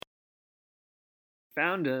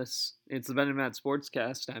found us. It's the Ben and Matt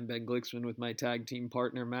Sportscast. I'm Ben Glicksman with my tag team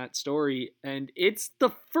partner, Matt Story, and it's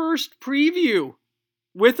the first preview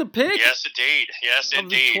with a pick Yes, indeed. Yes, of the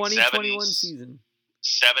indeed. 2021 season.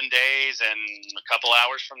 7 days and a couple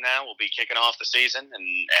hours from now, we'll be kicking off the season,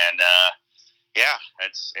 and yeah,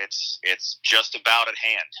 it's just about at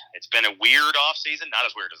hand. It's been a weird off season, not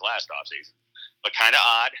as weird as last off season, but kind of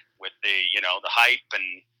odd with the hype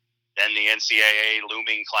and then the NCAA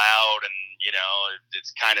looming cloud, and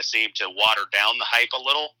it's kind of seemed to water down the hype a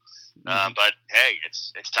little. But hey,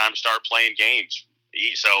 it's time to start playing games.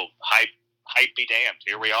 So hype be damned.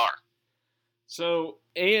 Here we are. So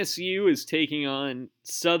ASU is taking on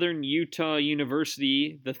Southern Utah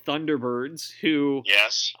University, the Thunderbirds, who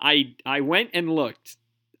Yes. I went and looked.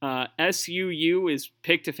 SUU is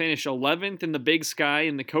picked to finish 11th in the Big Sky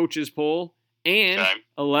in the coaches poll and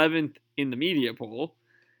 11th in the media poll.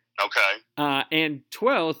 Okay. And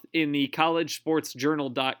 12th in the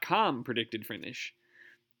collegesportsjournal.com predicted finish.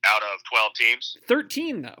 Out of 12 teams?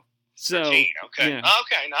 13, though. So, 13, okay. Yeah.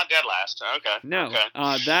 Okay, not dead last. Okay. No,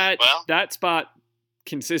 okay. That spot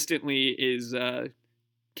consistently is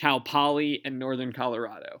Cal Poly and Northern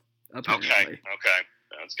Colorado, apparently. Okay.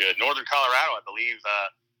 That's good. Northern Colorado, I believe,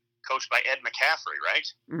 coached by Ed McCaffrey,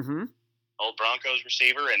 right? Mm-hmm. Old Broncos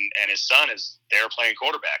receiver, and his son is there playing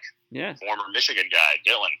quarterback. Yeah. Former Michigan guy,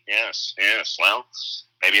 Dylan. Yes. Well,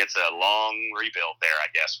 maybe it's a long rebuild there, I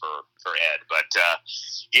guess, for Ed. But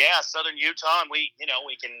yeah, Southern Utah, and we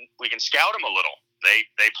can scout them a little.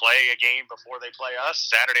 They play a game before they play us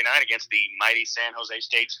Saturday night against the mighty San Jose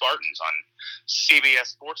State Spartans on CBS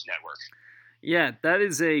Sports Network. Yeah, that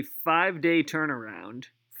is a 5-day turnaround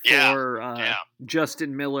for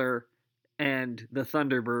Justin Miller and the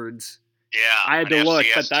Thunderbirds. Yeah, I had to look,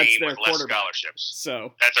 but that's their quarterback. Scholarships.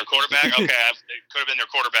 So that's their quarterback. Okay, it could have been their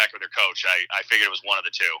quarterback or their coach. I figured it was one of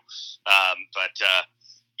the two.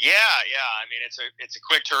 Yeah. I mean, it's a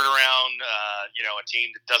quick turnaround. A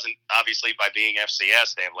team that doesn't, obviously by being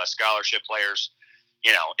FCS, they have less scholarship players.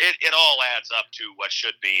 It all adds up to what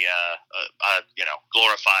should be a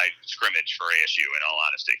glorified scrimmage for ASU. In all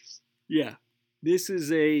honesty. Yeah, this is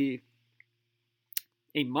a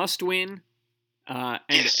must win.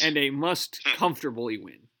 And a must comfortably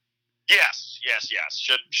win. Yes.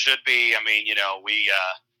 Should be. I mean,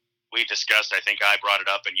 we discussed. I think I brought it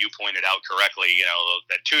up, and you pointed out correctly.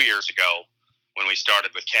 That 2 years ago when we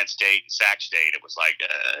started with Kent State and Sac State, it was like,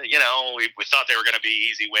 we thought they were going to be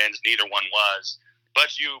easy wins. Neither one was.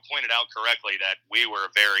 But you pointed out correctly that we were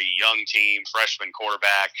a very young team, freshman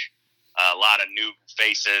quarterback, a lot of new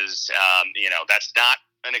faces. That's not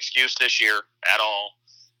an excuse this year at all.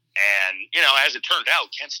 And, as it turned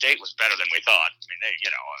out, Kent State was better than we thought. I mean,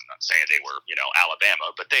 I'm not saying they were,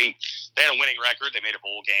 Alabama, but they had a winning record. They made a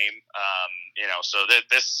bowl game. So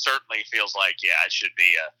this certainly feels like, it should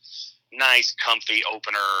be a nice, comfy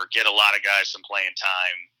opener, get a lot of guys some playing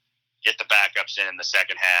time, get the backups in the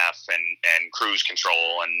second half and cruise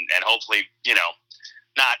control and hopefully,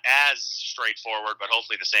 not as straightforward, but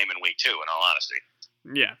hopefully the same in week 2, in all honesty.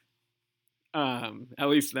 Yeah.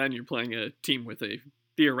 At least then you're playing a team with a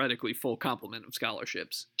theoretically full complement of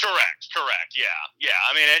scholarships. Correct. Yeah.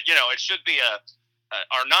 I mean, it should be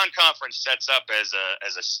our non-conference sets up as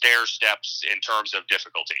a stair steps in terms of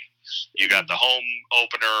difficulty. You got the home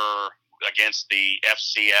opener against the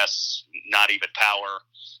FCS, not even power.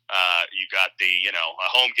 You got a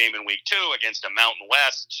home game in week 2 against a Mountain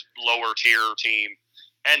West lower tier team.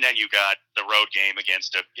 And then you got the road game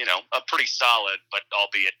against a pretty solid, but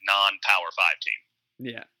albeit non-Power 5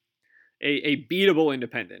 team. Yeah. A beatable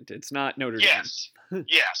Independent. It's not Notre Dame.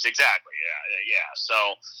 Yes, exactly. Yeah. So,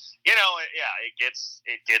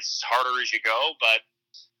 it gets harder as you go, but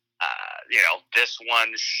this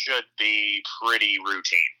one should be pretty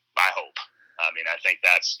routine, I hope. I mean, I think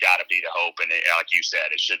that's got to be the hope, and like you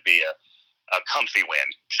said, it should be a comfy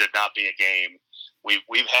win. Should not be a game.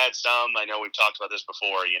 We've had some. I know we've talked about this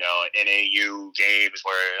before. NAU games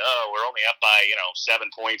where we're only up by 7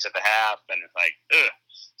 points at the half, and it's like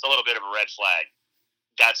it's a little bit of a red flag.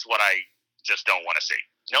 That's what I just don't want to see.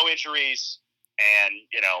 No injuries, and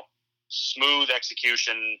smooth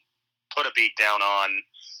execution. Put a beat down on.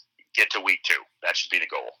 Get to week 2. That should be the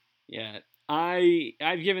goal. Yeah,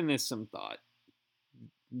 I've given this some thought.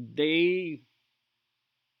 They,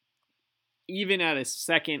 even at a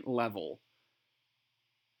second level,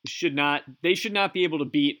 should not be able to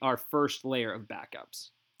beat our first layer of backups.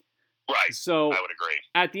 Right. So I would agree.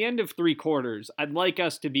 At the end of 3 quarters, I'd like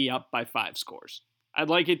us to be up by 5 scores. I'd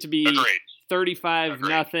like it to be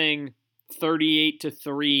 35-0,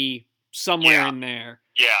 38-3, somewhere in there.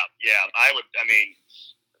 Yeah. I mean,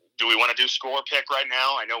 do we want to do score pick right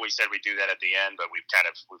now? I know we said we do that at the end, but we've kind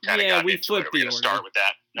of gotten into it. Are we going to start with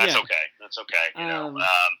that? That's okay. That's okay.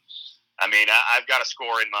 I mean, I've got a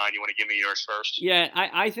score in mind. You want to give me yours first? Yeah,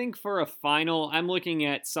 I think for a final, I'm looking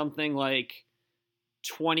at something like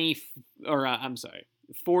 42-9.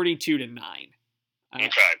 Okay.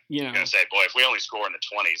 You know, I'm going to say, boy, if we only score in the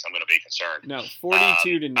 20s, I'm going to be concerned. No,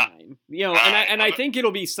 42-9. You know, and I think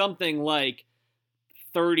it'll be something like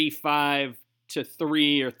 35-3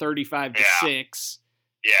 or 35-6.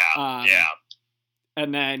 Yeah.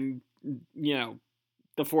 And then, you know,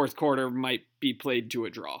 the fourth quarter might be played to a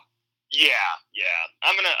draw. Yeah.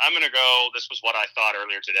 I'm gonna go. This was what I thought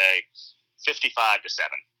earlier today. 55-7.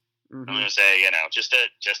 Mm-hmm. I'm gonna say, you know, just a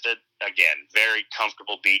again very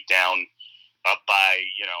comfortable beat down, up by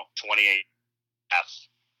 28.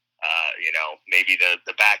 You know, maybe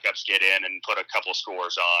the backups get in and put a couple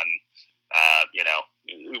scores on.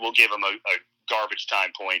 We will give them a garbage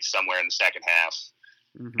time point somewhere in the second half,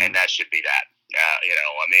 and that should be that.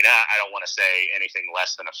 I mean, I don't want to say anything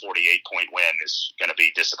less than a 48-point win is going to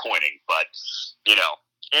be disappointing, but,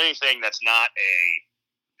 anything that's not a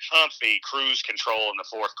comfy cruise control in the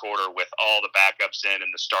fourth quarter with all the backups in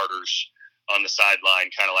and the starters on the sideline,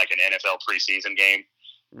 kind of like an NFL preseason game,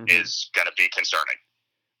 is going to be concerning.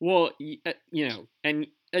 Well, and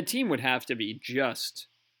a team would have to be just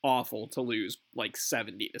awful to lose like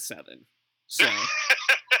 70-7. So.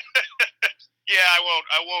 Yeah, I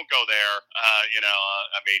won't go there. I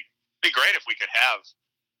mean, it'd be great if we could have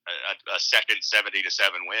a second 70-7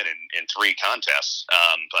 win in 3 contests.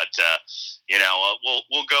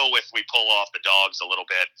 We'll go with we pull off the Dogs a little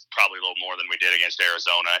bit, probably a little more than we did against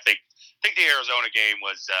Arizona. I think the Arizona game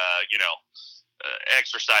was,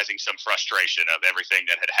 exercising some frustration of everything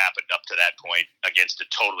that had happened up to that point against a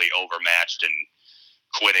totally overmatched and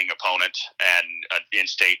quitting opponent and an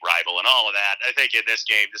in-state rival and all of that. I think in this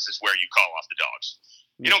game, this is where you call off the Dogs.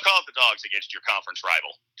 You don't call off the Dogs against your conference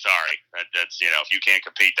rival. Sorry. That's, if you can't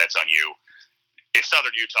compete, that's on you. If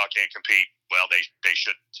Southern Utah can't compete, well, they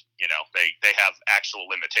shouldn't. They have actual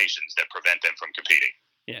limitations that prevent them from competing.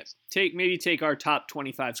 Yeah, take our top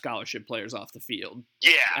 25 scholarship players off the field.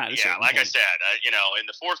 Yeah. Like I said, in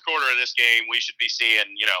the fourth quarter of this game, we should be seeing,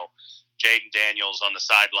 Jaden Daniels on the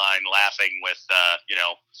sideline laughing with,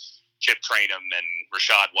 Chip Trainum and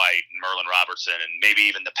Rashad White and Merlin Robertson, and maybe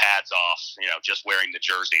even the pads off, just wearing the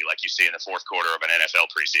jersey like you see in the fourth quarter of an NFL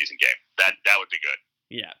preseason game. That would be good.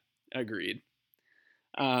 Yeah, agreed.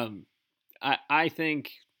 I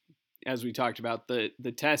think, as we talked about,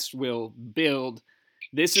 the test will build.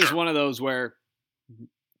 This is one of those where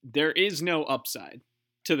there is no upside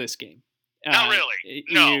to this game. Not really.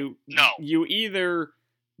 No. You either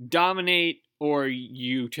dominate or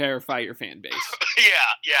you terrify your fan base.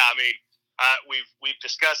 Yeah. I mean, we've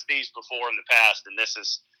discussed these before in the past, and this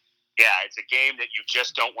is, it's a game that you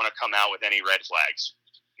just don't want to come out with any red flags.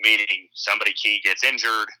 Meaning somebody key gets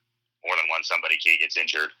injured, more than one somebody key gets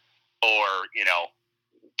injured, or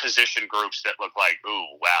position groups that look like, ooh,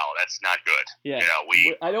 wow, that's not good. Yeah.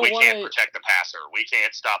 We can't protect the passer. We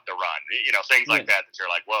can't stop the run. Things like that you're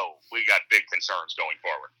like, whoa, we got big concerns going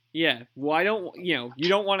forward. Yeah. Well, you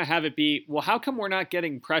don't want to have it be, well, how come we're not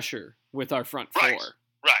getting pressure with our front four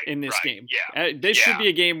in this game? Yeah. This should be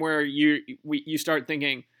a game where you start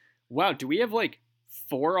thinking, wow, do we have like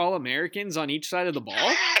 4 All-Americans on each side of the ball?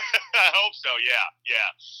 I hope so. Yeah.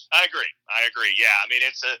 I agree. Yeah. I mean,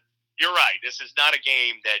 you're right. This is not a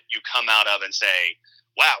game that you come out of and say,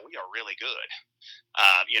 wow, we are really good.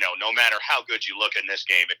 No matter how good you look in this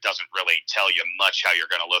game, it doesn't really tell you much how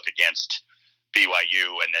you're going to look against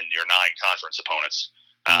BYU and then your 9 conference opponents.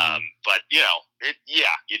 But you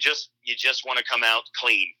just want to come out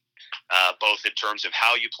clean, both in terms of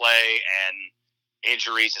how you play and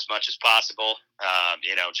injuries as much as possible.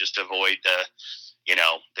 Just avoid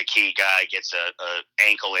the key guy gets a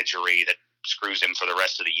ankle injury that screws him for the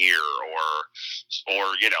rest of the year, or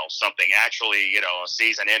something actually, a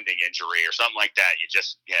season-ending injury or something like that.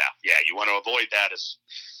 You want to avoid that as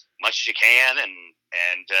much as you can and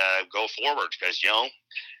go forward, because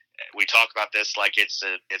we talk about this like it's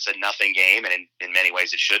a nothing game, and in many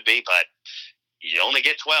ways it should be, but you only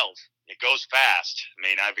get 12. It goes fast. I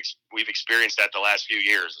mean, we've experienced that the last few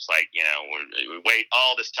years. It's like, we wait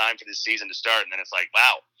all this time for this season to start, and then it's like,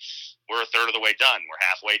 wow, we're a third of the way done. We're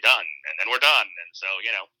halfway done, and then we're done. And so,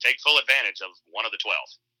 take full advantage of one of the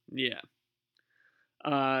 12. Yeah.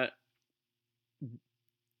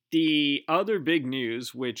 The other big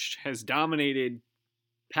news, which has dominated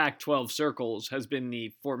Pac-12 circles, has been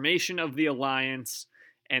the formation of the alliance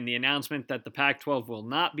and the announcement that the Pac-12 will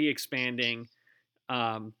not be expanding.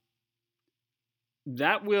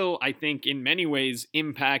 that will, I think, in many ways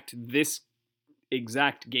impact this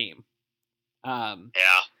exact game. Yeah.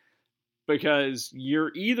 Because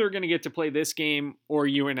you're either going to get to play this game or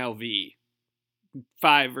UNLV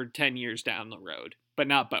 5 or 10 years down the road, but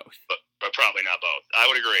not both. But probably not both. I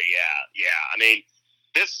would agree. Yeah. I mean,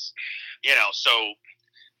 this, so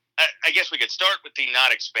I guess we could start with the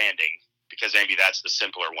not expanding, because maybe that's the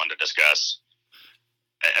simpler one to discuss.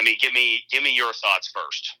 I mean, give me your thoughts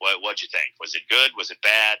first. What'd you think? Was it good? Was it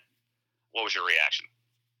bad? What was your reaction?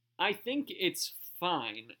 I think it's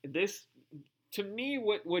fine. This, to me,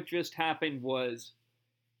 what just happened was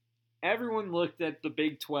everyone looked at the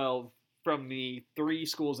Big 12 from the 3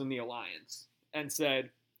 schools in the Alliance and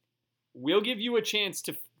said, we'll give you a chance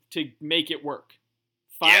to make it work.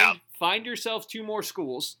 Find yourself 2 more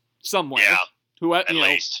schools somewhere. Yeah, at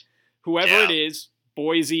least. Whoever it is,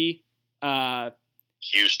 Boise,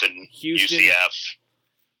 Houston, UCF.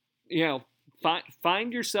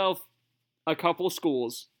 Find yourself a couple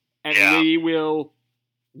schools, and we will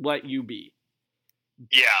let you be.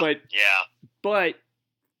 Yeah, but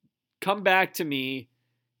come back to me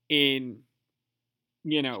in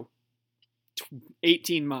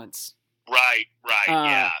 18 months. Right.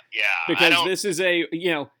 Yeah. Because this is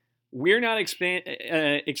we're not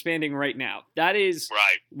expanding right now. That is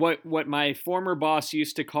what my former boss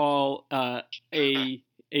used to call a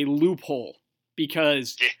loophole,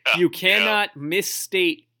 because you cannot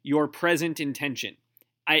misstate your present intention.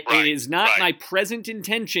 It is not my present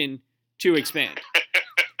intention to expand.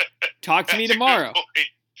 Talk to me tomorrow.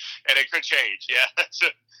 And it could change. Yeah, that's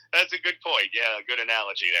a good point. Yeah, good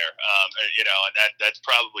analogy there. And that's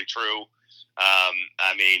probably true.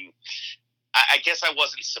 I mean, I guess I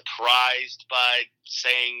wasn't surprised by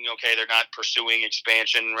saying, okay, they're not pursuing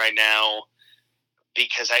expansion right now,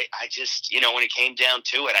 because I just, when it came down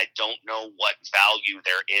to it, I don't know what value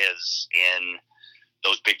there is in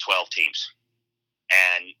those Big 12 teams.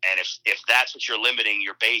 And if that's what you're limiting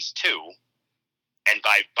your base to, and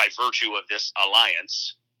by virtue of this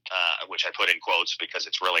alliance, which I put in quotes because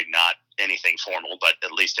it's really not anything formal, but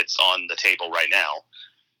at least it's on the table right now,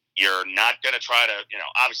 you're not going to try to,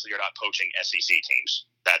 obviously you're not poaching SEC teams.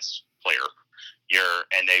 That's clear.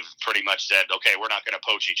 And they've pretty much said, okay, we're not going to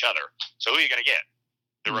poach each other. So who are you going to get?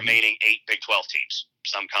 The remaining 8 Big 12 teams,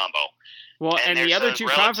 some combo. Well, and the other 2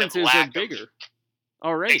 conferences are bigger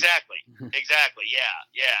already. Exactly.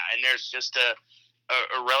 Yeah. And there's just a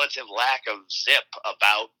relative lack of zip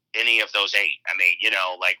about any of those 8. I mean,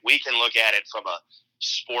 we can look at it from a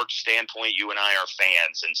sports standpoint. You and I are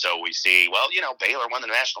fans, and so we see, well, Baylor won the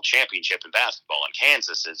national championship in basketball, and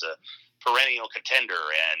Kansas is a perennial contender,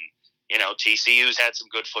 and TCU's had some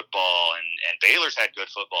good football, and Baylor's had good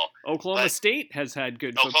football. Oklahoma State has had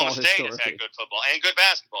good football historically. Oklahoma State has had good football and good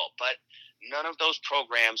basketball, but none of those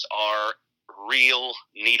programs are real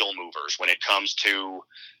needle movers when it comes to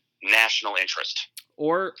national interest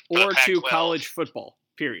or to college football.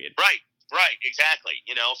 Period. Right, exactly.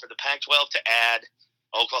 For the Pac-12 to add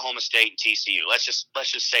Oklahoma State and TCU, let's just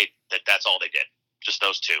say that's all they did, just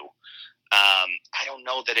those 2. I don't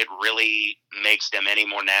know that it really makes them any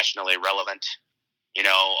more nationally relevant.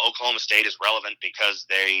 Oklahoma State is relevant because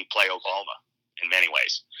they play Oklahoma in many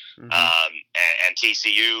ways, and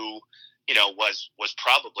TCU, was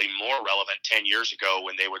probably more relevant 10 years ago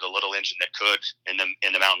when they were the little engine that could in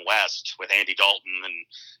the Mountain West with Andy Dalton, and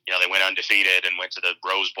they went undefeated and went to the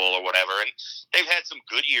Rose Bowl or whatever, and they've had some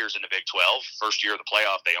good years in the Big 12. First year of the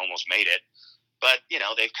playoff, they almost made it, but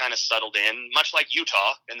they've kind of settled in, much like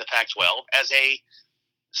Utah in the Pac-12, as a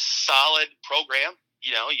solid program.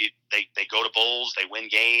 They go to bowls, they win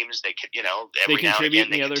games, they could every they now and again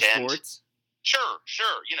they they other contend. Sports. Sure.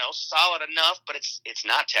 Solid enough, but it's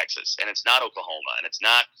not Texas, and it's not Oklahoma, and it's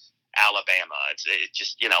not Alabama. It's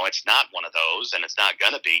just it's not one of those, and it's not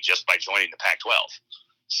going to be just by joining the Pac-12.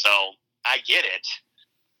 So I get it,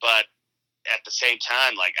 but at the same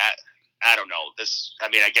time, I don't know this. I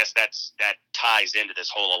mean, I guess that ties into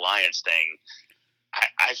this whole alliance thing.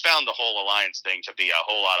 I found the whole alliance thing to be a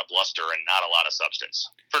whole lot of bluster and not a lot of substance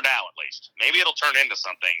for now, at least. Maybe it'll turn into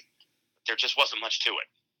something. There just wasn't much to it.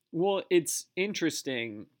 Well, it's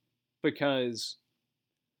interesting because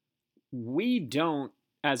we don't,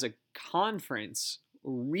 as a conference,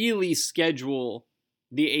 really schedule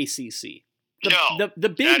the ACC. The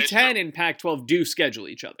Big Ten and Pac-12 do schedule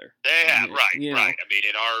each other. They have, right. I mean,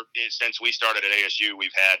 since we started at ASU,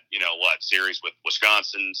 we've had, series with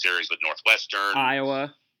Wisconsin, series with Northwestern,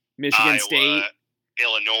 Iowa, Michigan State,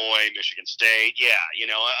 Illinois, Michigan State. Yeah,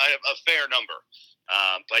 a fair number.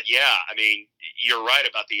 But yeah, I mean, you're right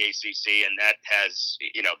about the ACC, and that has,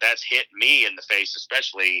 that's hit me in the face,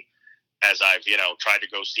 especially as I've, tried to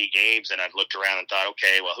go see games, and I've looked around and thought,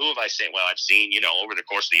 okay, well, who have I seen? Well, I've seen, over the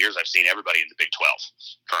course of the years, I've seen everybody in the Big 12,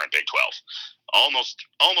 current Big 12.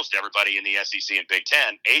 Almost everybody in the SEC and Big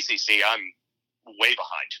 10. ACC, I'm way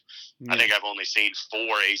behind. I think I've only seen 4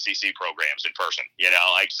 ACC programs in person,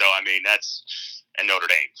 so, I mean, that's, and Notre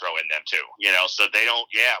Dame, throw in them too, so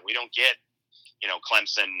we don't get,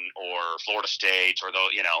 Clemson or Florida State or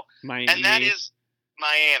Miami. And that is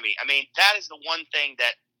Miami. I mean, that is the one thing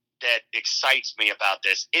that excites me about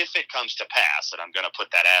this, if it comes to pass, and I'm going to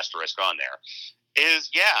put that asterisk on there, is,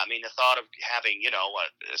 the thought of having,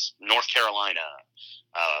 this North Carolina,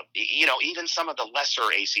 even some of the lesser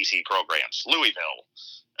ACC programs, Louisville,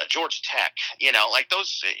 Georgia Tech, like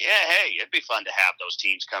those, hey, it'd be fun to have those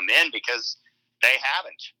teams come in, because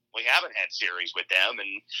we haven't had series with them,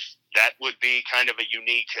 and that would be kind of a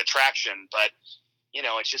unique attraction, but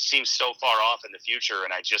it just seems so far off in the future,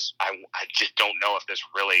 and I just don't know if this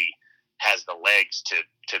really has the legs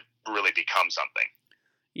to really become something.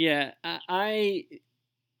 Yeah, I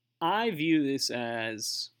view this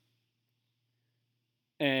as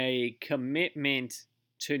a commitment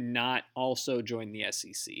to not also join the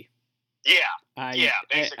SEC. Yeah,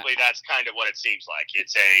 basically that's kind of what it seems like.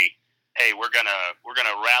 It's hey, we're gonna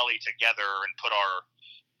rally together and put our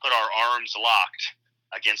arms locked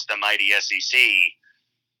against the mighty SEC.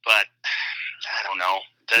 But I don't know.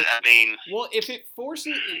 Well, if it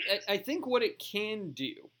forces, I think what it can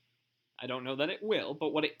do, I don't know that it will,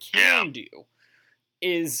 but what it can do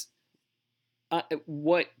is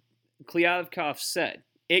what Kliavkoff said.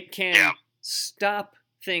 It can stop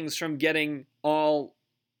things from getting all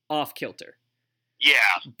off kilter.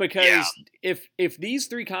 Yeah. Because if these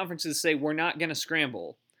 3 conferences say we're not going to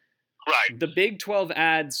scramble, right, the Big 12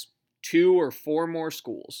 adds 2 or 4 more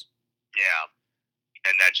schools. Yeah.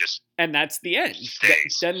 And that's the end.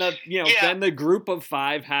 Then the group of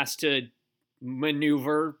 5 has to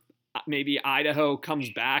maneuver. Maybe Idaho comes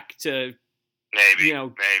back to maybe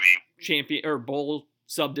champion or bowl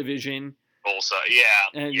subdivision. I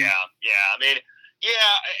mean, and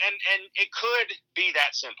it could be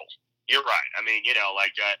that simple. You're right. I mean,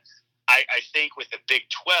 I think with the Big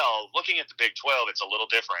 12, looking at the Big 12, it's a little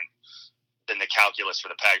different than the calculus for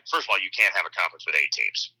the Pac. First of all, you can't have a conference with 8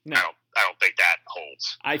 teams. No. I don't think that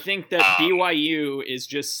holds. I think that BYU is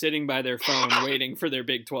just sitting by their phone waiting for their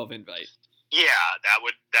Big 12 invite. Yeah, that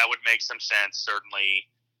would make some sense. Certainly,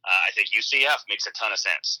 I think UCF makes a ton of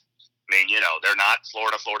sense. I mean, they're not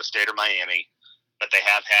Florida State, or Miami, but they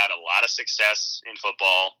have had a lot of success in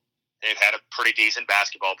football. They've had a pretty decent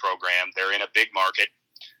basketball program. They're in a big market.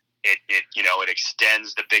 It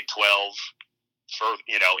extends the Big 12 for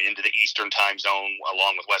into the Eastern time zone,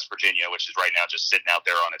 along with West Virginia, which is right now just sitting out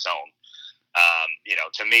there on its own.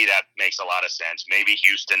 To me, that makes a lot of sense. Maybe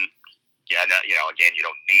Houston. Yeah, again, you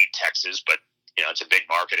don't need Texas, but it's a big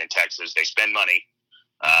market in Texas. They spend money.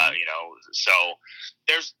 So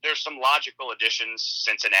there's some logical additions.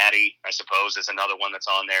 Cincinnati, I suppose, is another one that's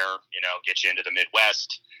on there. Get you into the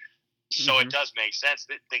Midwest. So it does make sense.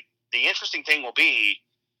 The interesting thing will be,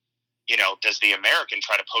 does the American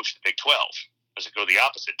try to poach the Big 12? Does it go the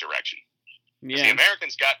opposite direction? Yeah. The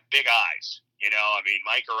Americans got big eyes.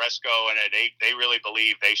 Mike Oresco, and they really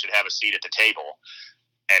believe they should have a seat at the table.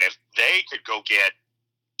 And if they could go get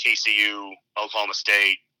TCU, Oklahoma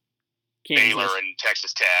State, Kansas, Baylor, and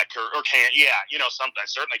Texas Tech, or something,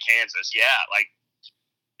 certainly Kansas,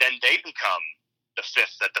 then they become the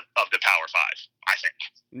 5th of the Power 5, I think.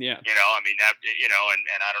 Yeah. And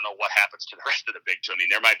I don't know what happens to the rest of the Big 2. I mean,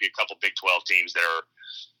 there might be a couple Big 12 teams that are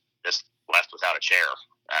just left without a chair.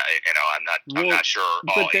 I'm not sure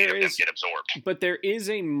all 8 of them get absorbed. But there is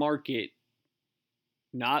a market,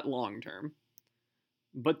 not long term,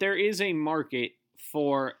 but there is a market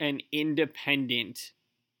for an independent,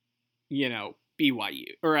 BYU,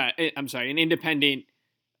 or an independent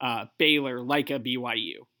Baylor, like a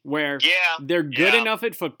BYU, where they're good enough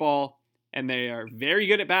at football and they are very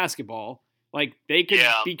good at basketball. Like, they could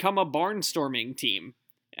become a barnstorming team.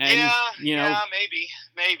 And, maybe.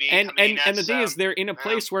 And the thing is, they're in a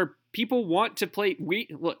place where people want to play.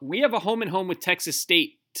 We have a home and home with Texas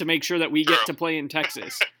State to make sure that we get to play in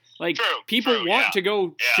Texas. Like, people want to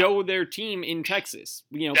go show their team in Texas.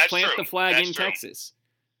 Plant the flag in Texas.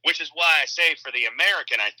 Which is why I say, for the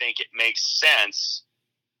American, I think it makes sense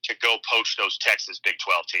to go poach those Texas Big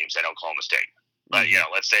 12 teams at Oklahoma State. But,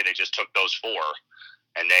 let's say they just took those 4,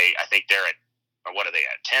 and I think they're at, or what are they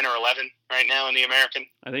at, 10 or 11 right now in the American?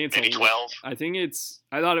 I think it's maybe 12. I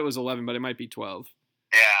thought it was 11, but it might be 12.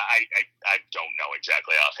 Yeah, I don't know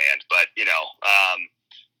exactly offhand, but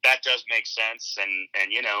that does make sense, and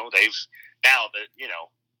they've now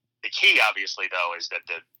the key, obviously, though, is that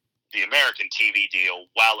the American TV deal,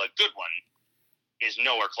 while a good one, is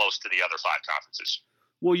nowhere close to the other 5 conferences.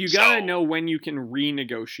 Well, you got to know when you can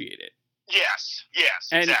renegotiate it. Yes,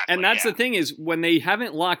 exactly. And that's the thing is, when they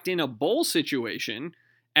haven't locked in a bowl situation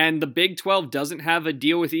and the Big 12 doesn't have a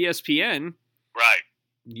deal with ESPN, right,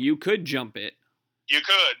 you could jump it. You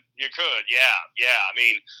could, yeah. I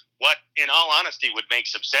mean, what, in all honesty, would make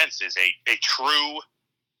some sense is a true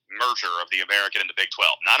merger of the American and the Big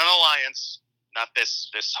 12. Not an alliance, not this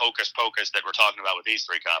hocus pocus that we're talking about with these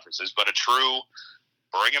 3 conferences, but a true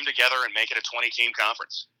bring them together and make it a 20-team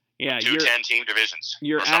conference. Yeah, 2 10-team divisions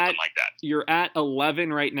or something like that. You're at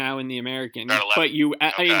 11 right now in the American, but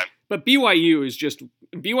but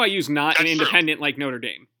BYU's not an independent like Notre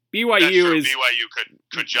Dame. BYU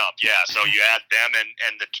could jump, yeah. So you add them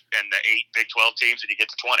and the 8 Big 12 teams, and you get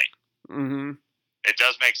to 20. Mm-hmm. It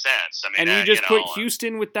does make sense. I mean, and you just put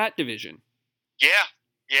Houston with that division. Yeah.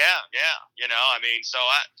 You know, I mean, so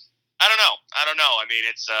I don't know. I mean,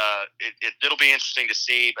 it'll be interesting to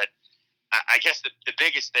see, but I guess the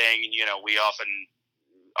biggest thing, you know, we often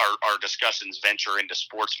our discussions venture into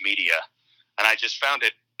sports media, and I found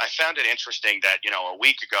it interesting that, you know, a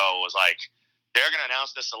week ago it was like, they're going to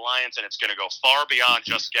announce this alliance and it's going to go far beyond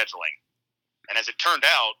just scheduling. And as it turned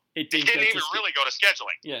out, it didn't even really go to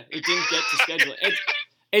scheduling. Yeah, it didn't get to scheduling.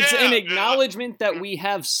 It's an acknowledgement that we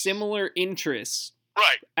have similar interests.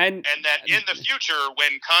 Right. And that in the future,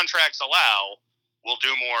 when contracts allow, we'll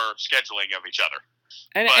do more scheduling of each other.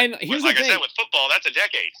 And here's like the thing. I said, with football, that's a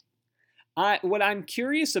decade. What I'm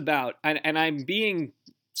curious about, and I'm being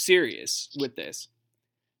serious with this,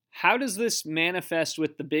 how does this manifest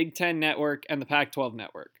with the Big Ten Network and the Pac-12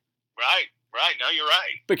 Network? Right. No, you're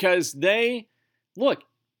right. Because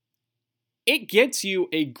it gets you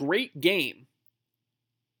a great game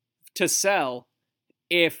to sell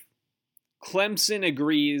if Clemson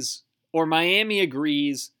agrees or Miami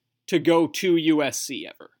agrees to go to USC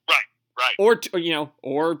ever. Right. Or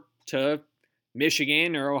to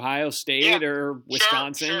Michigan or Ohio State or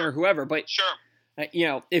Wisconsin or whoever. But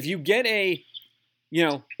if you get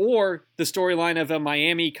or the storyline of a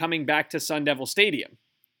Miami coming back to Sun Devil Stadium.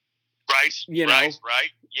 Right. Right.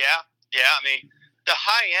 Yeah. I mean, the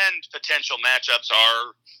high-end potential matchups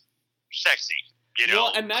are sexy. You know,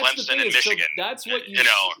 well, and that's Clemson the thing and Michigan. So that's what you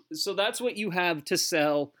know. So that's what you have to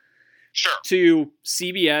sell. Sure. To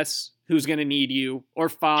CBS, who's going to need you, or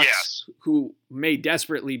Fox, who may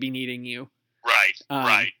desperately be needing you. Right.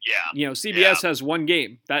 Right. Yeah. You know, CBS has one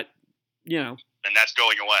game that, and that's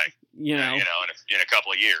going away. In a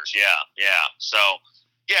couple of years. Yeah. So,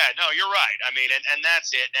 no, you're right. I mean, and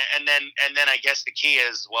that's it. And then I guess the key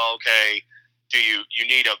is, well, okay, you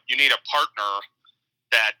need a partner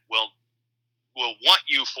that will want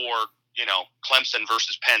you for, Clemson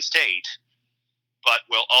versus Penn State, but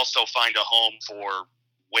will also find a home for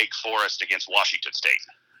Wake Forest against Washington State.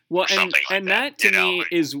 Well, and that to me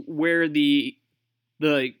is where the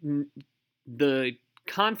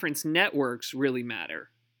conference networks really matter.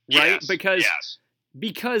 Right? Yes,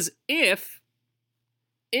 because if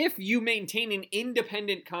you maintain an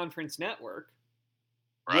independent conference network,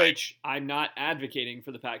 which I'm not advocating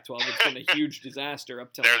for the Pac-12, it's been a huge disaster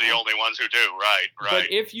up till now. They're the only ones who do, right.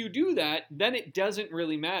 But if you do that, then it doesn't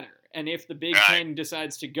really matter. And if the Big Ten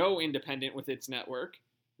decides to go independent with its network,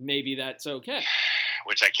 maybe that's okay.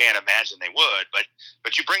 Which I can't imagine they would,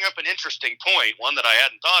 but you bring up an interesting point, one that I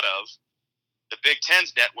hadn't thought of. The Big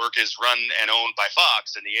Ten's network is run and owned by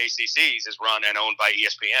Fox, and the ACC's is run and owned by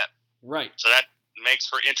ESPN. Right. So that makes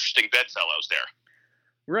for interesting bedfellows there.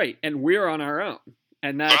 Right, and we're on our own,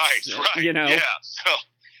 and that's right. Yeah. So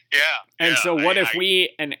And so what if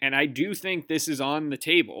we and I do think this is on the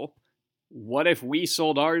table. What if we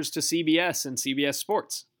sold ours to CBS and CBS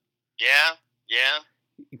Sports? Yeah.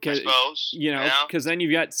 Because, I suppose. Because then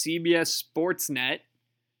you've got CBS Sportsnet.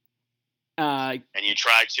 And you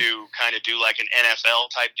try to kind of do like an NFL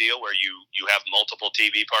type deal where you have multiple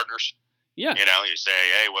TV partners. Yeah. You say,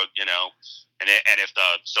 hey, well, and if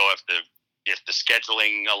the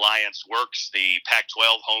scheduling alliance works, the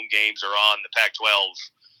Pac-12 home games are on the Pac-12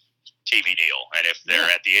 TV deal, and if they're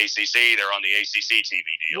at the ACC, they're on the ACC TV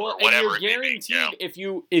deal, or whatever. And you're guaranteed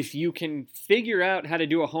if you can figure out how to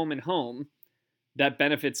do a home and home, that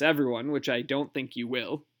benefits everyone, which I don't think you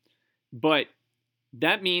will, but.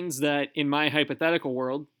 That means that in my hypothetical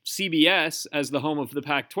world, CBS, as the home of the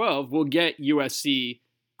Pac-12, will get USC,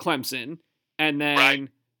 Clemson, and then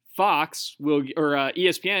Fox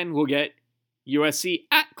ESPN will get USC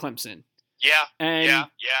at Clemson. Yeah, and, I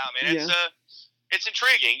mean, it's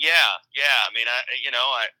intriguing. Yeah. I mean,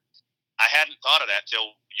 I hadn't thought of that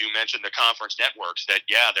till you mentioned the conference networks. That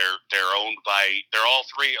they're all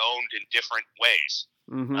 3 owned in different ways.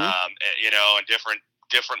 and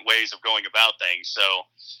different ways of going about things. So,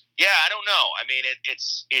 yeah, I don't know. I mean,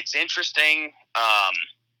 it's interesting.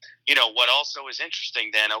 What also is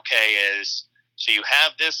interesting then, is so you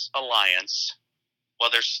have this alliance. Well,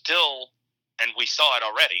 there's still, and we saw it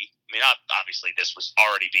already. I mean, obviously this was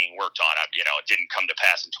already being worked on. It didn't come to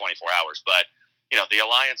pass in 24 hours, but the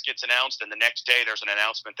alliance gets announced, and the next day there's an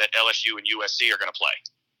announcement that LSU and USC are going to play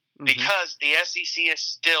because the SEC is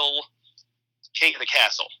still king of the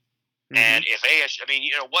castle. And if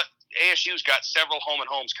ASU's got several home and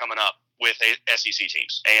homes coming up with SEC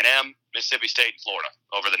teams, A&M, Mississippi State, and Florida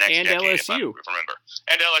over the next decade, LSU. if I remember.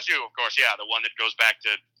 And LSU, of course, the one that goes back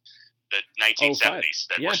to the 1970s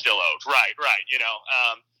that we're still owed. Right.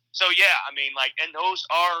 So, and those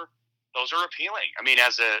are appealing. I mean,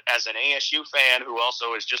 as an ASU fan who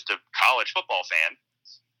also is just a college football fan,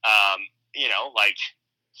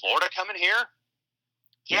 Florida coming here.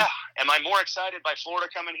 Yeah. Am I more excited by Florida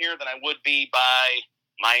coming here than I would be by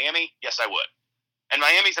Miami? Yes, I would. And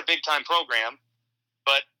Miami's a big-time program,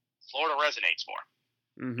 but Florida resonates more.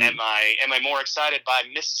 Am I more excited by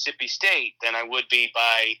Mississippi State than I would be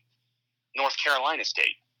by North Carolina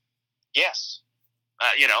State? Yes.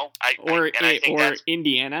 Or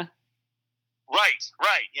Indiana. Right.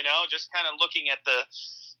 Just kind of looking at the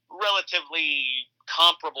relatively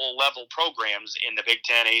comparable level programs in the Big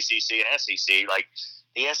Ten, ACC, and SEC, like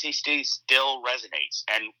the SEC still resonates.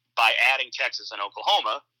 And by adding Texas and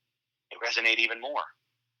Oklahoma, it resonates even more.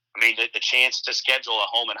 I mean, the chance to schedule a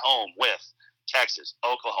home and home with Texas,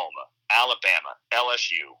 Oklahoma, Alabama,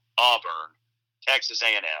 LSU, Auburn, Texas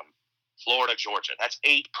A&M, Florida, Georgia. That's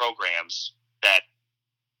 8 programs that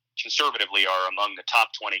conservatively are among the top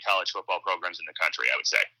 20 college football programs in the country, I would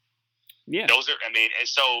say. Yeah. Those are,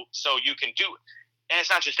 so you can do, and it's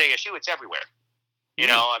not just ASU, it's everywhere.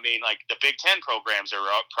 The Big Ten programs are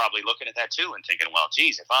probably looking at that too and thinking, well,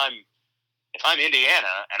 geez, if I'm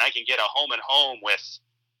Indiana and I can get a home and home with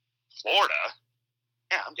Florida,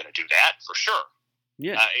 I'm going to do that for sure.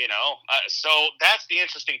 Yeah. So that's the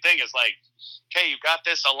interesting thing is okay, you've got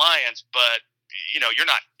this alliance, but you're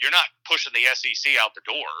not pushing the SEC out the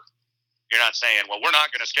door. You're not saying, well, we're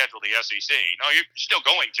not going to schedule the SEC. No, you're still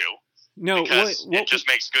going to. No, because it just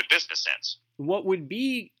makes good business sense. What would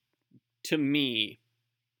be, to me,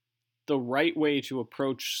 the right way to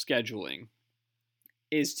approach scheduling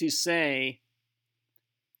is to say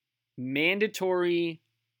mandatory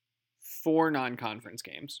 4 non-conference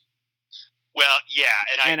games. Well, yeah,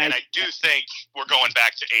 and I do think we're going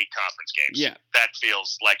back to 8 conference games. Yeah. That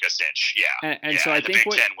feels like a cinch, yeah. And so I think the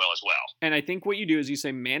Big Ten will as well. And I think what you do is you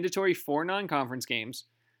say mandatory 4 non-conference games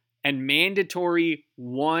and mandatory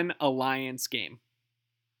 1 alliance game.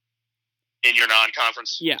 In your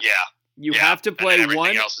non-conference? Yeah. You have to play everything one.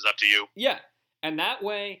 Everything else is up to you. Yeah. And that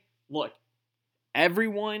way, look,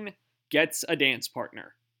 everyone gets a dance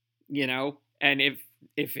partner, And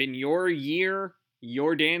if in your year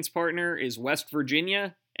your dance partner is West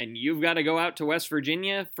Virginia and you've got to go out to West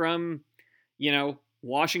Virginia from,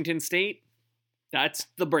 Washington State, that's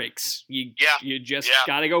the breaks. You just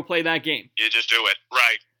got to go play that game. You just do it.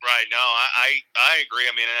 Right. No, I agree.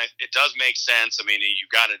 I mean, it does make sense. I mean, you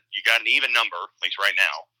got an even number, at least right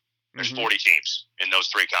now. There's 40 teams in those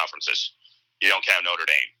 3 conferences. You don't count Notre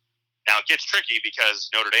Dame. Now, it gets tricky because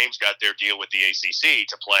Notre Dame's got their deal with the ACC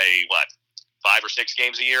to play, 5 or 6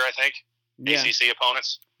 games a year, I think? Yeah. ACC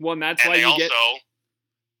opponents. Well, and that's why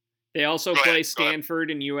they also play Stanford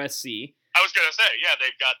and USC. I was going to say,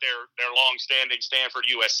 they've got their long-standing Stanford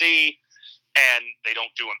USC, and they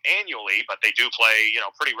don't do them annually, but they do play,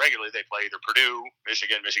 pretty regularly. They play either Purdue,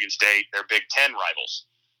 Michigan State, their Big Ten rivals.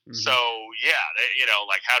 So,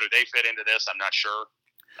 how do they fit into this? I'm not sure.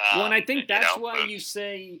 Well, and I think that's why you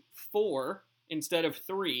say 4 instead of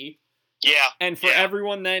 3. Yeah. And for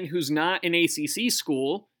everyone then who's not an ACC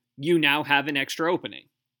school, you now have an extra opening.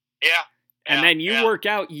 Yeah. And then you work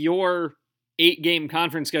out your 8-game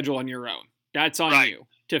conference schedule on your own. That's on you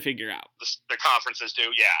to figure out. The conferences do.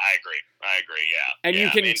 Yeah, I agree. Yeah. And you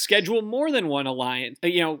can schedule more than one alliance.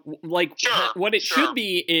 What it should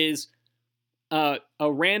be is a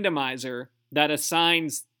randomizer that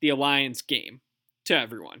assigns the alliance game to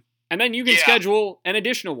everyone. And then you can schedule an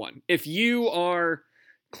additional one. If you are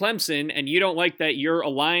Clemson and you don't like that your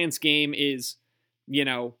alliance game is,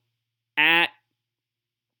 at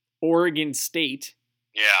Oregon State.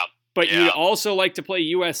 Yeah. But you'd also like to play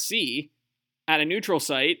USC at a neutral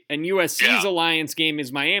site, and USC's alliance game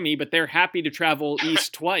is Miami, but they're happy to travel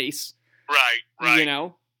east twice. Right. Then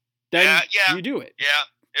you do it. Yeah,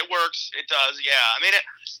 it works. It does. Yeah. I mean,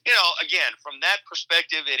 again, from that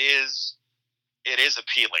perspective, it is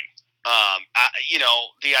appealing.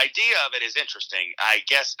 The idea of it is interesting. I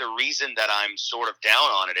guess the reason that I'm sort of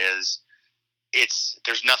down on it is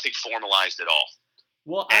there's nothing formalized at all.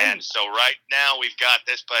 Well, so right now we've got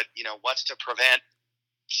this, but what's to prevent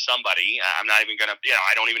somebody? I'm not even gonna,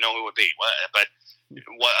 I don't even know who it would be. But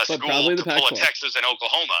a school to pull a Texas and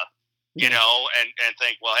Oklahoma, and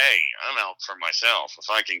think, well, hey, I'm out for myself. If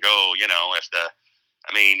I can go,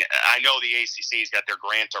 I know the ACC's got their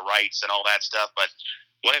grant of rights and all that stuff, but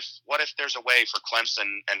what if there's a way for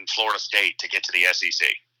Clemson and Florida State to get to the SEC?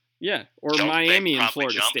 Yeah, or Miami and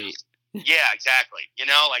Florida State. Yeah, exactly.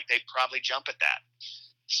 They'd probably jump at that.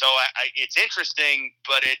 So it's interesting,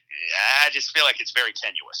 but I just feel like it's very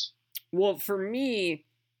tenuous. Well, for me,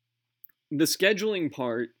 the scheduling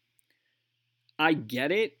part, I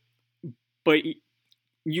get it, but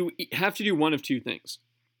you have to do one of two things.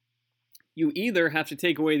 You either have to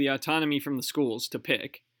take away the autonomy from the schools to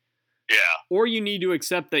pick, or you need to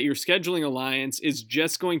accept that your scheduling alliance is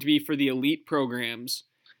just going to be for the elite programs.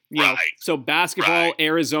 So basketball,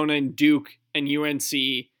 Arizona and Duke and UNC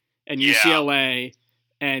and UCLA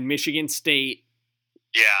and Michigan State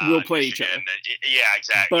will play each other. Yeah,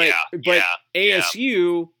 exactly. But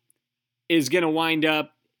ASU is going to wind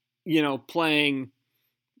up, playing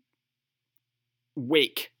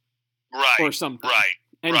Wake or something. Right.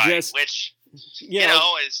 And just, which,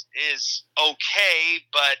 is okay,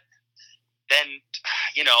 but then,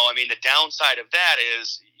 the downside of that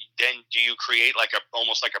is then do you create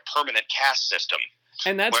almost like a permanent caste system?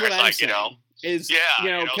 And that's what I'm saying. So if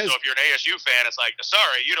you're an ASU fan, it's like,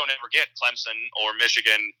 sorry, you don't ever get Clemson or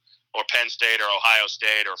Michigan or Penn State or Ohio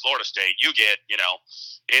State or Florida State. You get,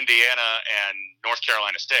 Indiana and North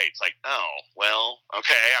Carolina State. It's like, oh, well,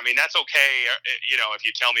 okay. That's okay, if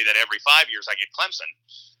you tell me that every 5 years I get Clemson.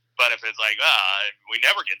 But if it's like, we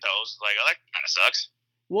never get those, like, that kind of sucks.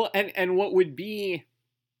 Well, and what would be,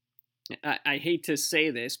 I hate to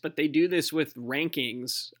say this, but they do this with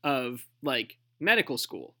rankings of, medical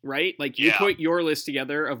school, right? You put your list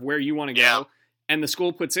together of where you want to go, and the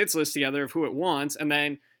school puts its list together of who it wants, and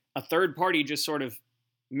then a third party just sort of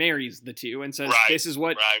marries the two and says, this is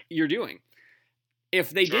what you're doing. If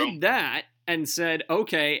they did that and said,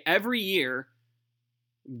 okay, every year,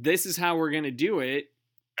 this is how we're going to do it,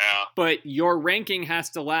 but your ranking has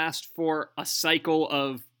to last for a cycle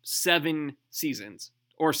of 7 seasons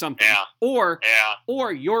or something. Or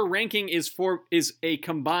your ranking is a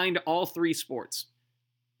combined all 3 sports.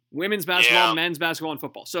 Women's basketball, men's basketball, and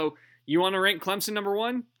football. So you want to rank Clemson number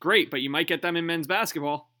 1? Great, but you might get them in men's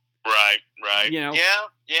basketball. Right.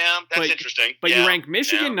 That's interesting. But you rank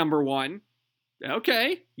Michigan number 1.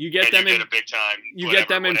 Okay, you get them in big time. You get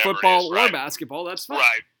them in football or basketball. That's fine.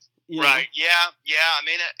 Right.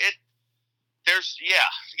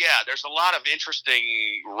 There's a lot of interesting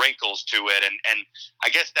wrinkles to it, and I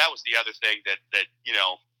guess that was the other thing that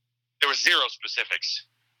there was zero specifics,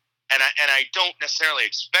 and I don't necessarily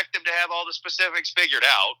expect them to have all the specifics figured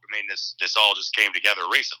out. This all just came together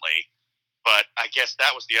recently, but I guess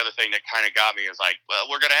that was the other thing that kind of got me, is like, well,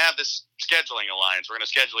 we're going to have this scheduling alliance. We're going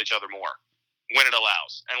to schedule each other more when it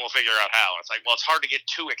allows, and we'll figure out how. It's like, well, it's hard to get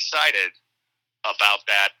too excited about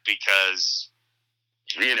that because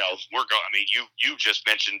you just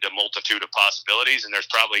mentioned a multitude of possibilities, and there's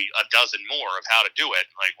probably a dozen more of how to do it.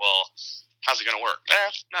 Like, well, how's it going to work?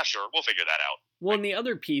 Not sure. We'll figure that out. Well, and the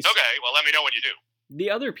other piece. Okay, well, let me know when you do. The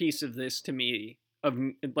other piece of this, to me, of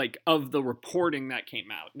the reporting that came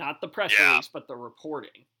out, not the press release, but the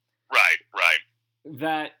reporting. Right.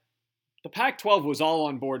 That the Pac-12 was all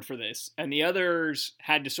on board for this, and the others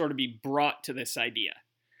had to sort of be brought to this idea.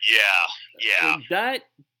 Yeah. And that,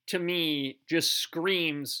 to me, just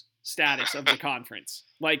screams status of the conference.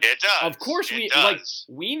 It does. Of course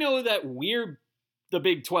we know that we're the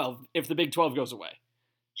Big 12 if the Big 12 goes away.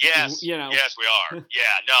 Yes. Yes, we are.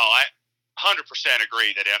 No, I 100%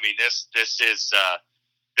 agree that this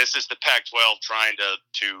is the Pac-12 trying to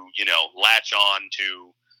latch on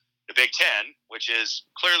to the Big 10, which is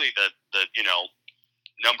clearly the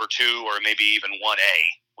number 2 or maybe even 1A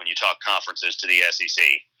when you talk conferences to the SEC.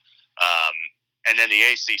 And then the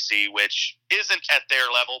ACC, which isn't at their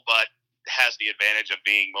level, but has the advantage of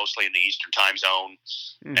being mostly in the Eastern time zone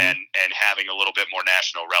and having a little bit more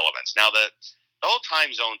national relevance. Now, the whole time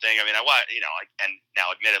zone thing, and now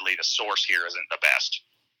admittedly the source here isn't the best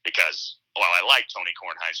because, while I like Tony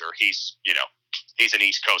Kornheiser, he's an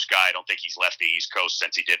East Coast guy. I don't think he's left the East Coast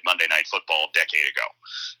since he did Monday Night Football a decade ago.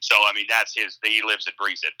 So, that's he lives and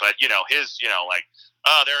breathes it. But,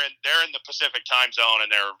 they're in the Pacific time zone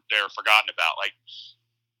and they're forgotten about.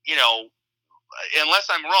 Unless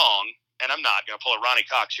I'm wrong, and I'm not going to pull a Ronnie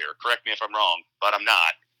Cox here. Correct me if I'm wrong, but I'm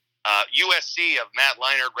not. USC of Matt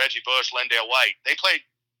Leinart, Reggie Bush, Lendale White, they played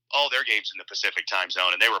all their games in the Pacific time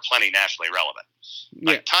zone, and they were plenty nationally relevant.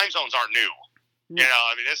 Like, time zones aren't new. You know,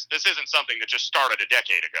 I mean, this isn't something that just started a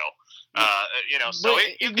decade ago. You know, so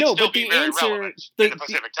it can still be very relevant in the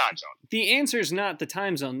Pacific time zone. The answer is not the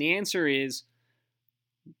time zone. The answer is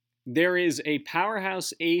there is a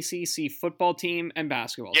powerhouse ACC football team and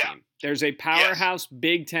basketball team. There's a powerhouse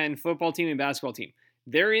Big Ten football team and basketball team.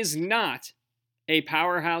 There is not a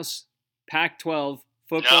powerhouse Pac-12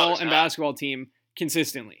 football and basketball team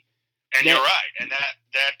consistently. And you're right, and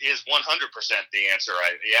that is 100% the answer.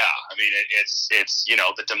 I mean, it's you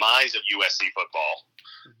know, the demise of USC football,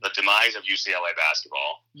 the demise of UCLA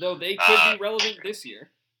basketball. Though they could be relevant this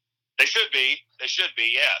year. They should be,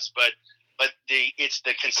 yes. But it's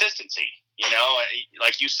the consistency. You know,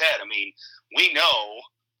 like you said. I mean, we know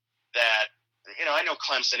that. You know, I know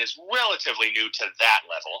Clemson is relatively new to that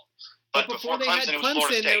level, but before they Clemson, had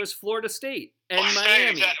Clemson, there was Florida State and Miami. State,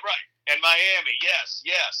 exactly, right. And Miami,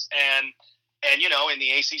 yes. And you know, in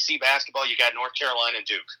the ACC basketball, you got North Carolina and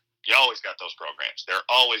Duke. You always got those programs. They're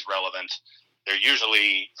always relevant. They're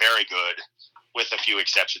usually very good, with a few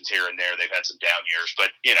exceptions here and there. They've had some down years,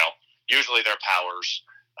 but, you know, usually they're powers.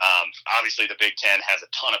 Obviously, the Big Ten has a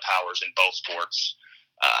ton of powers in both sports.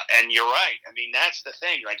 And you're right. I mean, that's the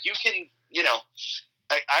thing. Like, you can, you know,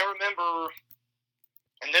 I remember,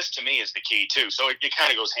 and this to me is the key, too. So it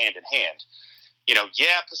kind of goes hand in hand. You know,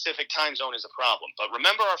 Pacific time zone is a problem. But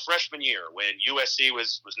remember our freshman year when USC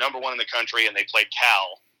was number one in the country and they played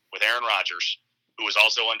Cal with Aaron Rodgers, who was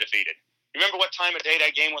also undefeated. Remember what time of day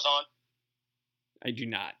that game was on? I do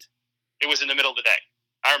not. It was in the middle of the day.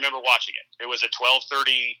 I remember watching it. It was a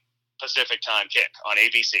 12:30 Pacific time kick on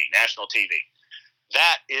ABC, national TV.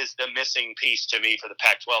 That is the missing piece to me for the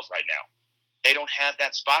Pac-12 right now. They don't have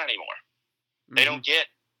that spot anymore. Mm-hmm. They don't get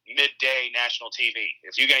midday national TV.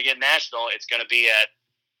 If you're going to get national, it's going to be at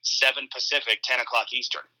 7 Pacific, 10 o'clock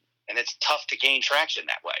Eastern. And it's tough to gain traction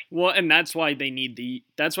that way. Well, and that's why they need the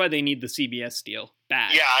CBS deal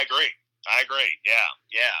bad. Yeah, I agree.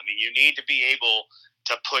 Yeah. I mean, you need to be able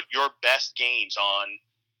to put your best games on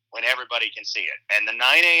when everybody can see it. And the 9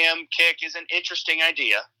 a.m. kick is an interesting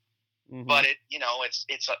idea, but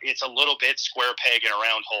it's a little bit square peg in a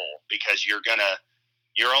round hole, because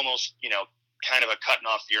you're almost, you know, kind of a cutting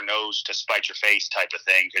off your nose to spite your face type of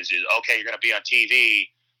thing, because you're going to be on TV,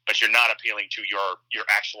 but you're not appealing to your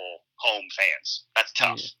actual home fans. That's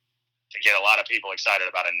tough to get a lot of people excited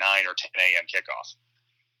about a 9 or 10 a.m. kickoff.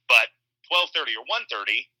 But 12:30 or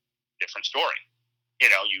 1:30, different story. You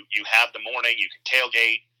know, you have the morning, you can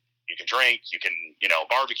tailgate, you can drink, you can, you know,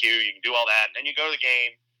 barbecue, you can do all that, and then you go to the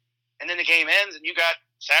game, and then the game ends, and you got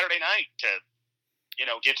Saturday night to, you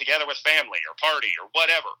know, get together with family or party or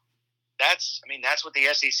whatever. That's what the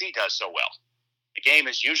SEC does so well. The game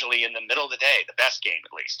is usually in the middle of the day, the best game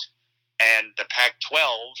at least. And the Pac-12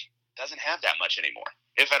 doesn't have that much anymore,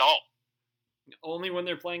 if at all. Only when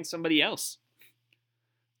they're playing somebody else.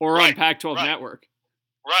 Or on Pac-12 Network.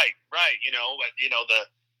 Right. You know,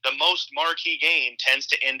 the most marquee game tends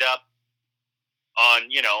to end up on,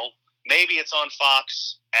 you know, maybe it's on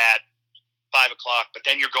Fox at 5 o'clock, but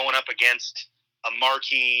then you're going up against a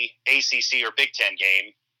marquee ACC or Big Ten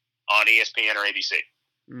game on ESPN or ABC.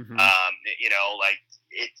 Mm-hmm. You know, like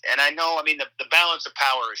it, and I know, I mean, the balance of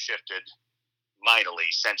power has shifted mightily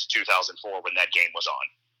since 2004 when that game was on.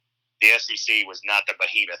 The SEC was not the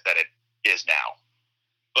behemoth that it is now.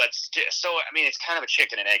 But so, I mean, it's kind of a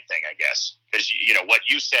chicken and egg thing, I guess, because, you know, what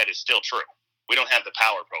you said is still true. We don't have the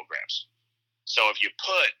power programs. So if you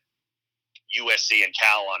put USC and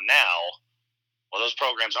Cal on now, well, those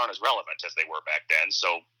programs aren't as relevant as they were back then.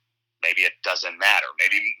 So maybe it doesn't matter.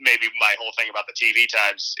 Maybe my whole thing about the TV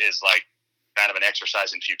times is like kind of an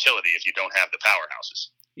exercise in futility if you don't have the powerhouses.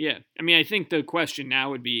 Yeah. I mean, I think the question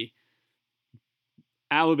now would be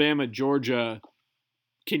Alabama, Georgia.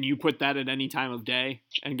 Can you put that at any time of day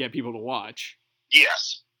and get people to watch?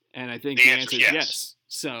 Yes. And I think the answer is yes.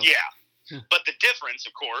 So yeah. But the difference,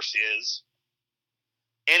 of course, is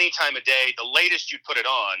any time of day, the latest you put it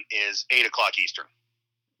on is 8 o'clock Eastern.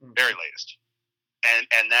 Mm-hmm. Very latest.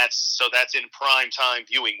 And that's in prime time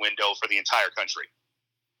viewing window for the entire country.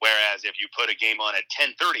 Whereas if you put a game on at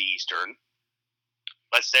 10:30 Eastern,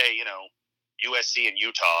 let's say, you know, USC and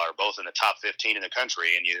Utah are both in the top 15 in the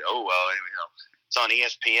country, and it's on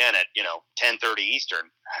ESPN at, 10:30 Eastern.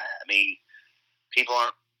 I mean, people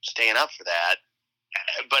aren't staying up for that.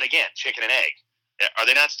 But again, chicken and egg. Are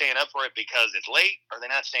they not staying up for it because it's late? Or are they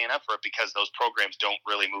not staying up for it because those programs don't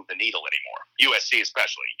really move the needle anymore? USC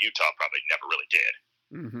especially. Utah probably never really did.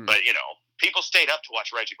 Mm-hmm. But, people stayed up to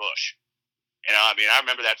watch Reggie Bush. You know, I mean, I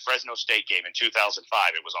remember that Fresno State game in 2005.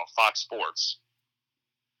 It was on Fox Sports,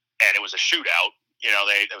 and it was a shootout. You know,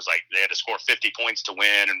 it was like they had to score 50 points to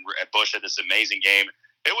win, and Bush had this amazing game.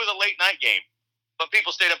 It was a late night game, but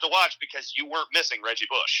people stayed up to watch because you weren't missing Reggie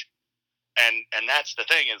Bush. And that's the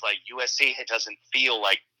thing is, like, USC doesn't feel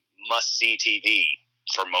like must-see TV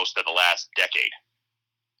for most of the last decade.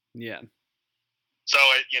 Yeah. So,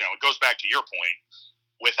 it goes back to your point.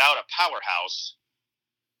 Without a powerhouse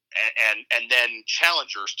and then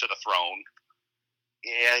challengers to the throne,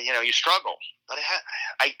 yeah, you struggle. But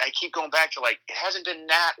I keep going back to, like, it hasn't been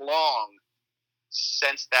that long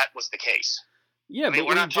since that was the case. Yeah, I mean, but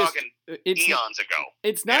we're not talking eons ago.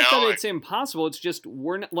 It's not that it's impossible. It's just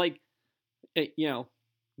we're not, like,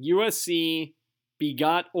 USC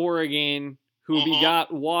begot Oregon, who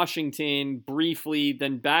begot Washington briefly,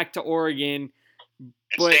 then back to Oregon. And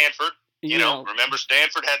Stanford. Remember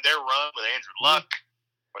Stanford had their run with Andrew Luck,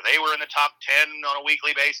 where they were in the top 10 on a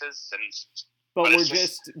weekly basis.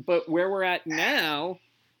 But where we're at now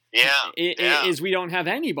is we don't have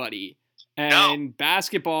anybody. And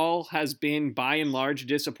basketball has been, by and large, a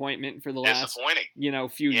disappointment for the last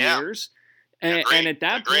few years. And at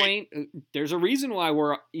that point, there's a reason why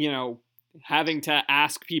we're, having to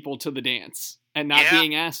ask people to the dance and not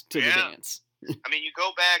being asked to the dance. I mean, you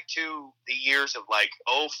go back to the years of like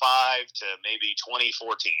 05 to maybe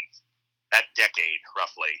 2014, that decade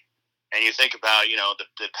roughly. And you think about,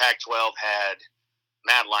 the Pac-12 had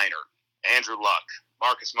Matt Leinart, Andrew Luck,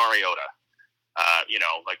 Marcus Mariota,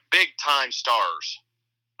 like big-time stars.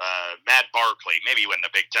 Matt Barkley, maybe he wasn't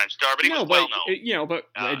a big-time star, but he was well-known. But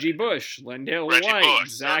Reggie Bush, LaNdale White,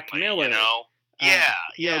 Zach Miller.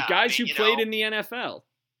 Guys who played in the NFL.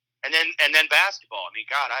 And then basketball. I mean,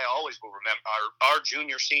 God, I always will remember our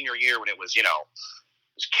junior, senior year when it was, it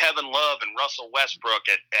was Kevin Love and Russell Westbrook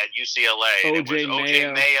at UCLA. And it was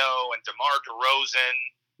O.J. Mayo and DeMar DeRozan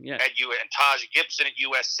and Taj Gibson at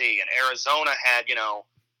USC. And Arizona had,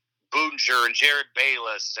 Budinger and Jared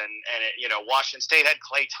Bayless. And Washington State had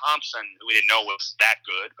Klay Thompson, who we didn't know was that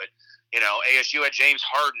good. But, ASU had James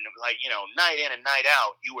Harden. It was like, night in and night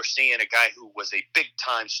out, you were seeing a guy who was a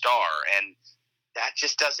big-time star. And that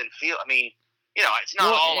just doesn't feel. I mean, it's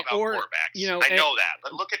not all about quarterbacks. I know that,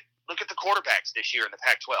 but look at the quarterbacks this year in the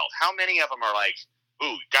Pac-12. How many of them are like,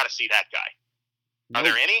 "Ooh, got to see that guy"? Are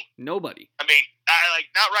there any? Nobody. I mean,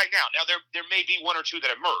 not right now. Now there may be one or two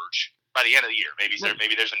that emerge by the end of the year. Maybe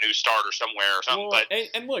there's a new starter somewhere or something. Well,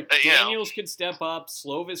 and look, Daniels could step up,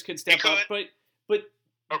 Slovis could step up, but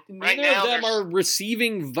neither of them are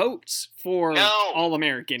receiving votes for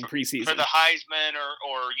All-American preseason for the Heisman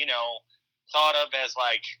or thought of as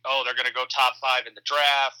like, oh, they're going to go top 5 in the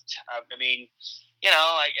draft. I mean,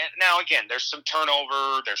 now again, there's some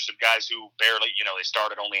turnover. There's some guys who barely, they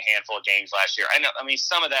started only a handful of games last year. I know. I mean,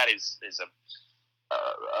 some of that is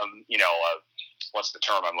what's the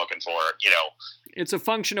term I'm looking for? It's a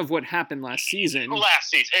function of what happened last season. Last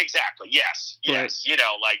season, exactly. Yes. Right.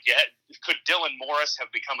 Could Dylan Morris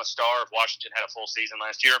have become a star if Washington had a full season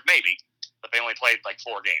last year? Maybe, but they only played like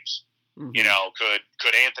 4 games. Mm-hmm.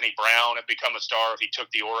 Could Anthony Brown have become a star if he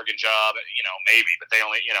took the Oregon job? Maybe, but they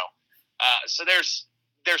only, so there's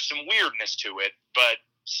some weirdness to it, but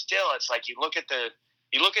still, it's like you look at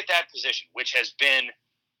that position, which has been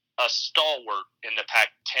a stalwart in the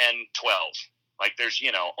Pac-10, 12. Like there's,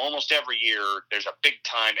 almost every year there's a big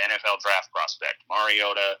time NFL draft prospect.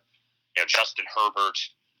 Mariota, Justin Herbert,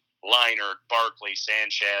 Leinart, Barkley,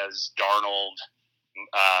 Sanchez, Darnold,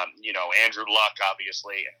 Andrew Luck,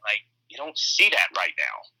 obviously, and like. You don't see that right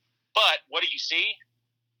now. But what do you see?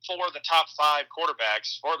 4 of the top 5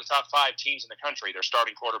 quarterbacks, 4 of the top 5 teams in the country, their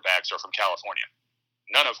starting quarterbacks are from California,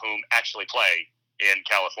 none of whom actually play in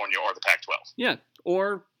California or the Pac-12. Yeah,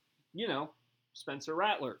 or, Spencer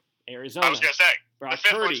Rattler, Arizona. I was going to say, Brock the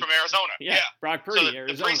 5th Purdy. one's from Arizona. Yeah. Brock Purdy, so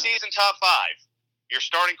Arizona. The preseason top 5, your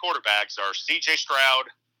starting quarterbacks are C.J.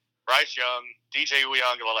 Stroud, Bryce Young, DJ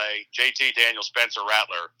Uiagalelei, JT Daniels, Spencer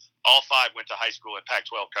Rattler. All 5 went to high school in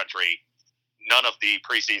Pac-12 country. None of the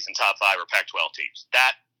preseason top 5 are Pac-12 teams.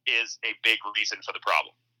 That is a big reason for the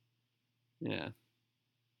problem. Yeah.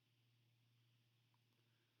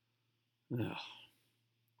 Ugh.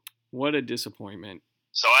 What a disappointment.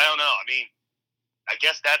 So I don't know. I mean, I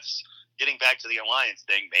guess that's getting back to the alliance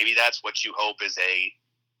thing. Maybe that's what you hope is a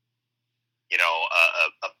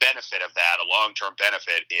benefit of that, a long-term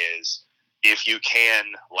benefit is if you can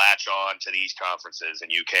latch on to these conferences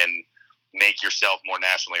and you can make yourself more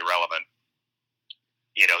nationally relevant,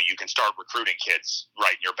 you can start recruiting kids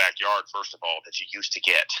right in your backyard, first of all, that you used to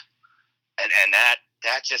get. And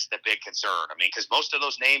that's just the big concern. I mean, because most of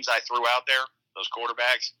those names I threw out there, those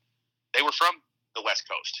quarterbacks, they were from the West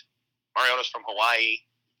Coast. Mariota's from Hawaii.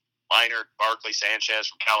 Leinart, Barkley, Sanchez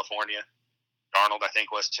from California. Darnold, I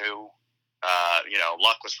think, was too.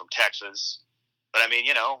 Luck was from Texas. But, I mean,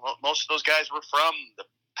 most of those guys were from the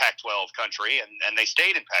Pac-12 country, and they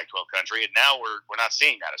stayed in Pac-12 country, and now we're not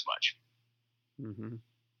seeing that as much. Mm-hmm.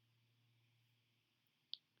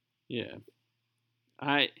 Yeah.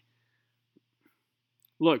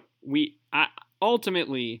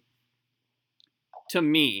 Ultimately, to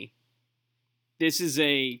me, this is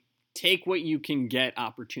a take what you can get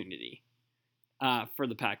opportunity for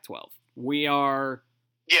the Pac-12. We are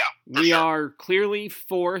clearly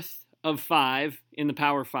 4th of 5 in the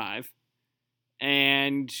Power 5,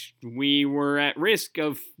 and we were at risk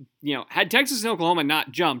of, had Texas and Oklahoma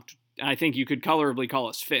not jumped, I think you could colorably call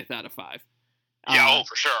us 5th out of 5. Yeah,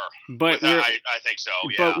 for sure. But I think so.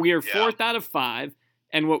 Yeah, but we are 4th out of 5,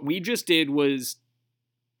 and what we just did was,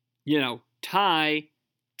 tie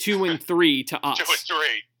 2 and 3 to us. 2 and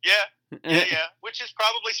 3, yeah, which is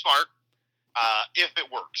probably smart if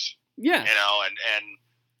it works. Yeah, and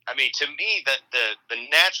I mean, to me, the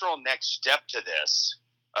natural next step to this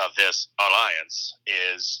alliance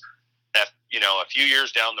is, a few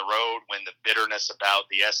years down the road, when the bitterness about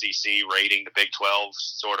the SEC raiding the Big 12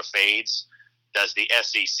 sort of fades, does the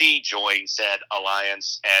SEC join said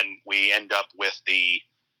alliance, and we end up with the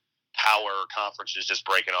power conferences just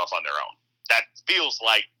breaking off on their own? That feels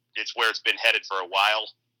like it's where it's been headed for a while.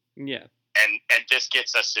 Yeah. And this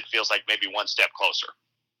gets us, it feels like, maybe one step closer.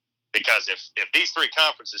 Because if these 3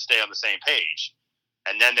 conferences stay on the same page,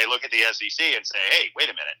 and then they look at the SEC and say, hey, wait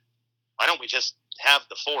a minute, why don't we just have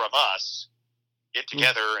the 4 of us get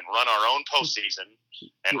together and run our own postseason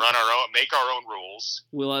and make our own rules?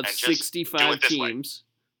 We'll have 65 teams.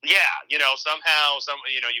 Way. Yeah, somehow,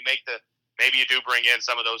 you make maybe you do bring in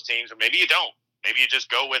some of those teams, or maybe you don't. Maybe you just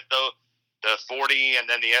go with the 40, and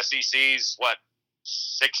then the SEC's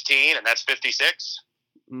 16, and that's 56.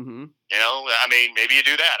 Mm-hmm. I mean, maybe you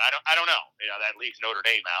do that. I don't know. That leaves Notre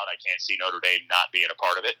Dame out. I can't see Notre Dame not being a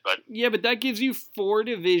part of it. But yeah, but that gives you 4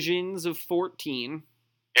 divisions of 14.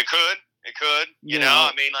 It could.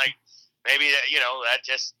 I mean, like, maybe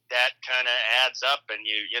that kind of adds up, and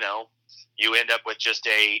you end up with just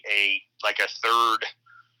a third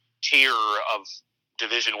tier of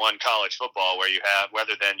Division I college football, where you have,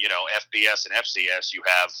 rather than FBS and FCS, you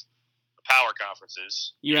have the power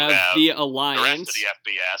conferences. You have the alliance, the rest of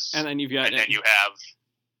the FBS, and then you have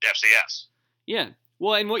FCS. Yeah,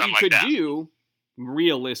 well, and what Something you could do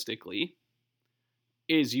realistically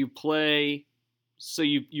is you play. So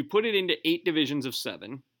you put it into 8 divisions of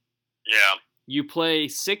 7. Yeah. You play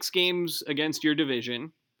 6 games against your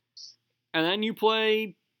division, and then you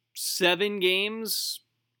play 7 games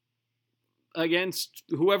against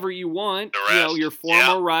whoever you want. The rest. Your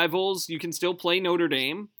former rivals. You can still play Notre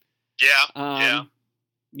Dame. Yeah.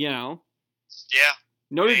 Yeah.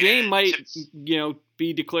 Notre I mean, Dame might,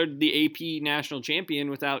 be declared the AP national champion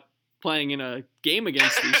without playing in a game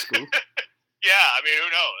against these schools. Yeah, I mean, who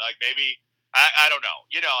knows? Like, maybe, I don't know.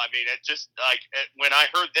 I mean, it just, when I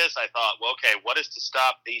heard this, I thought, well, okay, what is to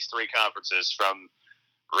stop these 3 conferences from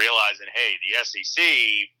realizing, hey, the SEC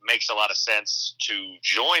makes a lot of sense to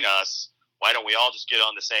join us. Why don't we all just get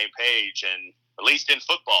on the same page? And at least in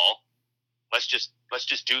football, let's just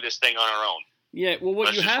do this thing on our own. Yeah, well,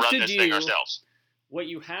 what you have to do, ourselves. What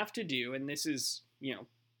you have to do, and this is,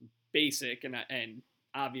 basic, and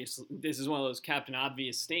obvious. This is one of those Captain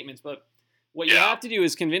Obvious statements, but what you have to do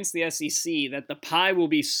is convince the SEC that the pie will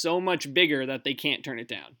be so much bigger that they can't turn it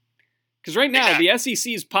down. Because right now, the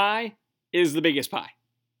SEC's pie is the biggest pie.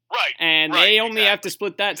 Right. And they only have to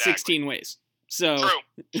split that 16 ways. So True.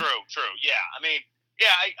 Yeah. I mean,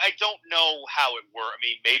 I don't know how it works. I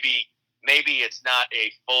mean, maybe it's not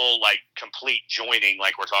a full, complete joining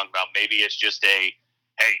like we're talking about. Maybe it's just the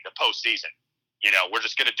postseason. We're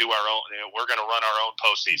just going to do our own. We're going to run our own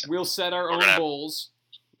postseason. We'll set our own bowls.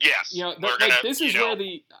 Yes. This is where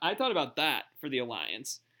I thought about that for the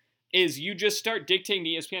Alliance, is you just start dictating to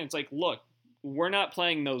ESPN. It's like, look, we're not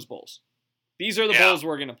playing those bowls. These are the bowls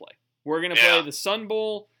we're going to play. We're going to play the Sun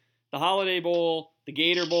Bowl, the Holiday Bowl, the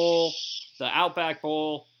Gator Bowl, the Outback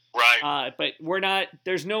Bowl. Right. But we're not.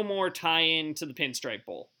 There's no more tie-in to the Pinstripe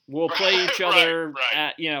Bowl. We'll play each other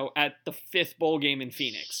at the 5th bowl game in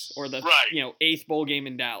Phoenix, or the 8th bowl game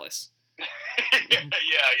in Dallas. Yeah.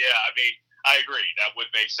 I mean, I agree. That would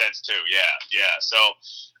make sense too. Yeah. So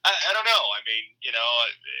I don't know. I mean,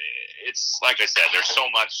 it's like I said. There's so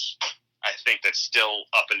much, I think, that's still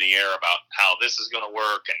up in the air about how this is going to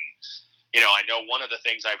work. And I know one of the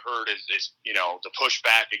things I've heard is the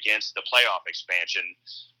pushback against the playoff expansion,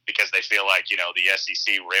 because they feel like the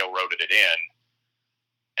SEC railroaded it in.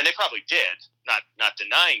 And they probably did, not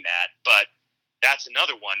denying that, but that's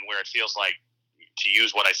another one where it feels like, to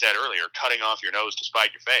use what I said earlier, cutting off your nose to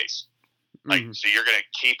spite your face. Like, so you're going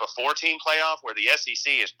to keep a 4-team playoff where the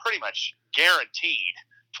SEC is pretty much guaranteed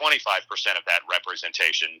 25% of that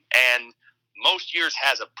representation, and most years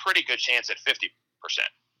has a pretty good chance at 50%.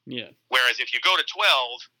 Yeah. Whereas if you go to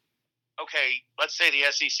 12, okay, let's say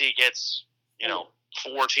the SEC gets,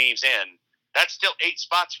 4 teams in, that's still 8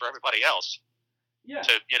 spots for everybody else. Yeah.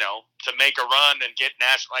 To make a run and get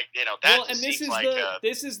national, that well, and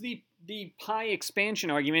this is the pie expansion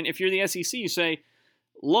argument. If you're the SEC, you say,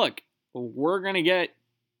 look, we're going to get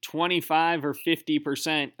 25 or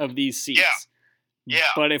 50% of these seats. Yeah.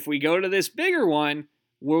 But if we go to this bigger one,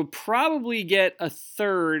 we'll probably get a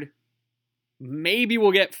third. Maybe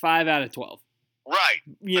we'll get 5 out of 12. Right.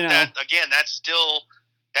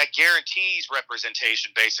 That guarantees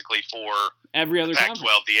representation basically for every other the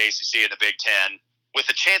Pac-12, the ACC, and the Big Ten, with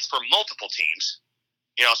a chance for multiple teams.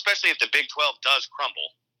 Especially if the Big 12 does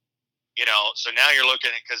crumble. So now you're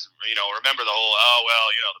looking at, because remember the whole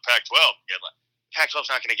the Pac-12.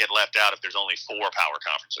 Pac-12's not going to get left out if there's only 4 power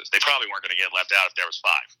conferences. They probably weren't going to get left out if there was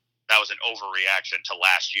 5. That was an overreaction to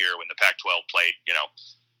last year when the Pac-12 played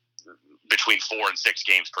between 4 and 6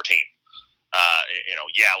 games per team.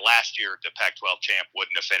 Last year the Pac-12 champ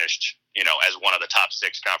wouldn't have finished as one of the top 6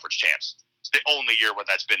 conference champs. It's the only year where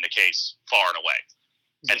that's been the case, far and away.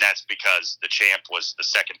 And that's because the champ was the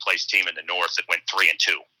second place team in the North that went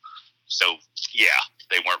 3-2. So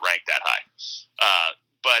they weren't ranked that high.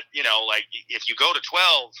 But if you go to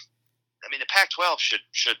 12, the Pac-12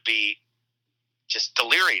 should be just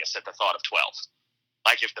delirious at the thought of 12.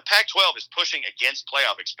 Like, if the Pac-12 is pushing against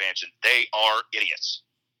playoff expansion, they are idiots,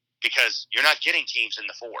 because you're not getting teams in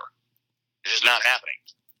the 4. It's just not happening.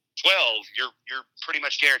 12, you're pretty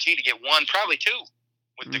much guaranteed to get 1, probably 2,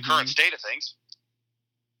 with the current state of things.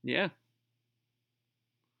 Yeah.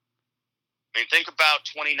 Think about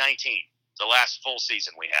 2019, the last full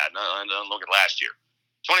season we had. And look at last year.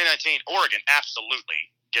 2019, Oregon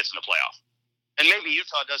absolutely gets in the playoff. And maybe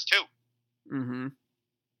Utah does too. Mm-hmm.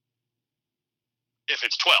 If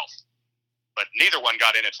it's 12. But neither one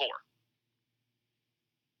got in at 4.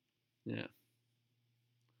 Yeah.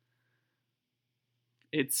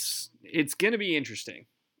 It's going to be interesting.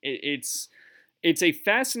 It's a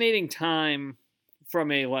fascinating time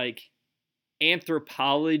from a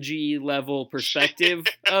anthropology level perspective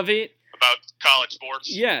of it. About college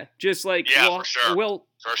sports. Yeah, just for sure. Well,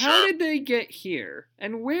 how did they get here,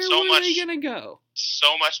 and where were they going to go?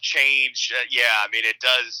 So much change. It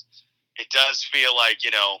does feel like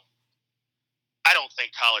I don't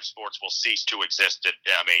think college sports will cease to exist.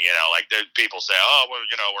 People say, we're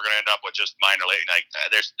going to end up with just minor league.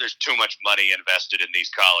 There's too much money invested in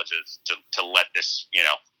these colleges to let this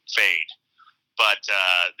fade. But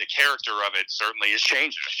the character of it certainly is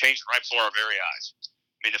changing. It's changing right before our very eyes.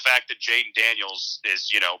 The fact that Jaden Daniels is,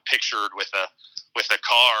 pictured with a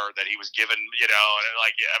car that he was given,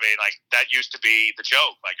 that used to be the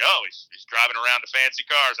joke. He's driving around in fancy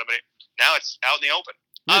cars. Now it's out in the open.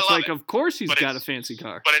 It's of course he's got a fancy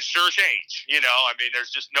car. But it's sure changed.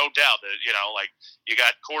 There's just no doubt that, you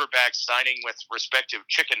got quarterbacks signing with respective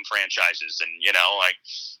chicken franchises and,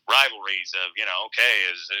 rivalries of,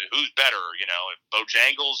 who's better,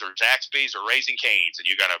 Bojangles or Zaxby's or Raising Cane's. And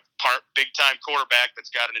you got a big-time quarterback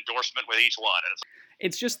that's got an endorsement with each one. And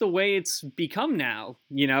it's just the way it's become now.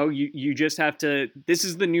 You just have to – this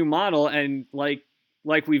is the new model. And like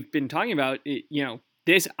we've been talking about,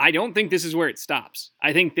 this, I don't think this is where it stops.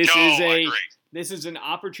 I think this is an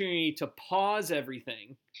opportunity to pause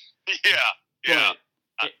everything. Yeah.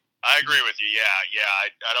 I agree with you. Yeah.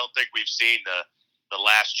 I don't think we've seen the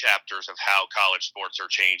last chapters of how college sports are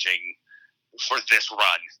changing for this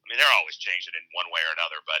run. They're always changing in one way or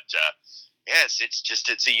another, but yes,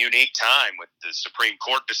 it's a unique time with the Supreme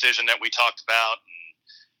Court decision that we talked about,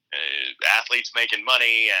 and athletes making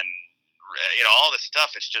money, and all this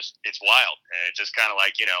stuff. It's wild, and it's just kind of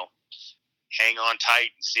hang on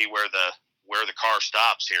tight and see where the car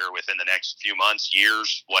stops here within the next few months,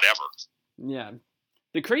 years, whatever. Yeah.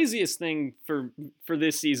 The craziest thing for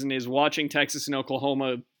this season is watching Texas and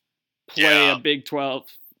Oklahoma play a Big 12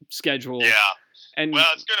 schedule. Yeah. And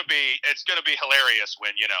it's gonna be hilarious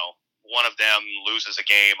when one of them loses a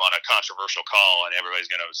game on a controversial call, and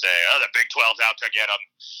everybody's gonna say, "Oh, the Big 12's out to get them,"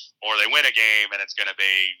 or they win a game, and it's gonna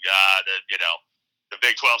be the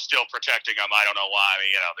Big 12 still protecting them. I don't know why.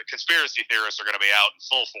 The conspiracy theorists are gonna be out in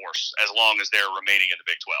full force as long as they're remaining in the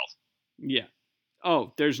Big 12. Yeah.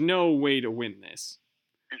 Oh, there's no way to win this.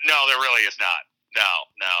 No, there really is not. No.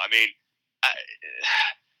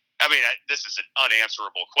 mean, this is an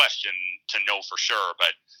unanswerable question to know for sure,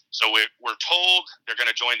 but so we're told they're going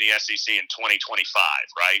to join the SEC in 2025,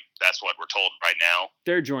 right? That's what we're told right now.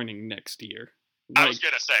 They're joining next year. I was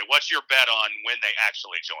going to say, what's your bet on when they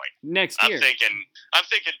actually join? Next year. I'm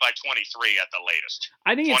thinking by 23 at the latest.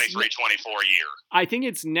 I think 23, 24 year. I think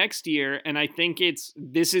it's next year, and I think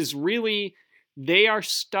this is really, they are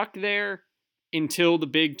stuck there until the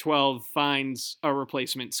Big 12 finds a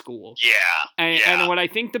replacement school. Yeah. And what I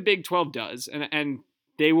think the Big 12 does, and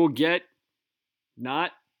they will get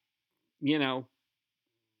not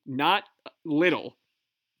little,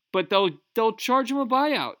 but they'll charge them a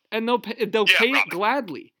buyout, and they'll pay it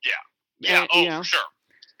gladly. Yeah. For sure,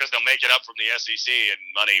 because they'll make it up from the SEC and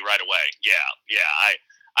money right away. Yeah.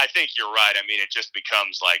 I think you're right. I mean, it just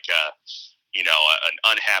becomes like an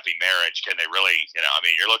unhappy marriage. Can they really? I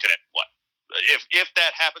mean, you're looking at what if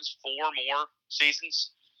that happens 4 more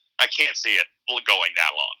seasons? I can't see it going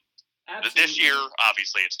that long. Absolutely. This year,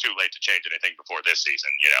 obviously, it's too late to change anything before this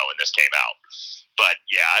season, and this came out. But,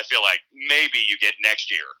 yeah, I feel like maybe you get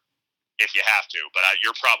next year if you have to. But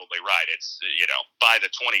you're probably right. It's, by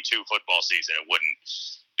the 22 football season, it wouldn't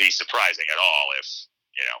be surprising at all if,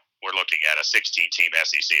 we're looking at a 16-team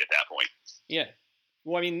SEC at that point. Yeah.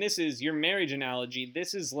 Well, I mean, this is your marriage analogy.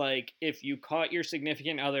 This is like if you caught your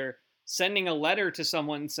significant other sending a letter to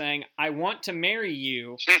someone saying, I want to marry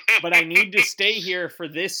you, but I need to stay here for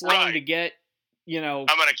this long to get, I'm going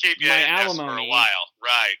to keep you in alimony for a while.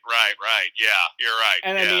 Right. Yeah, you're right.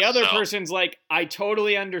 And then the other person's like, I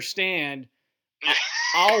totally understand.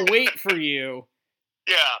 I'll wait for you.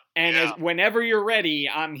 Yeah. And whenever you're ready,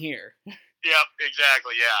 I'm here. Yep,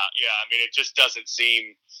 exactly. Yeah. I mean, it just doesn't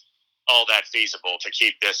seem all that feasible to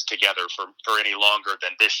keep this together for any longer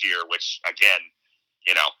than this year, which, again,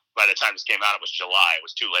 by the time this came out, it was July. It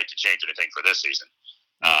was too late to change anything for this season.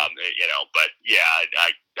 But yeah,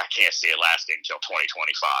 I can't see it lasting until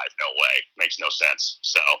 2025. No way. Makes no sense.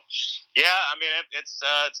 So, yeah, I mean, it's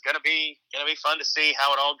gonna be fun to see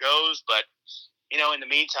how it all goes. But in the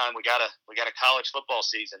meantime, we got a college football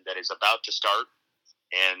season that is about to start.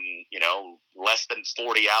 In less than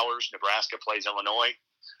 40 hours, Nebraska plays Illinois,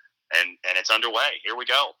 and it's underway. Here we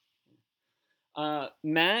go.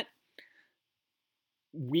 Matt,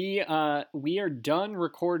 we are done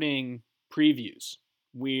recording previews.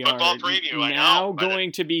 We Football are preview, now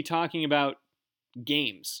going to be talking about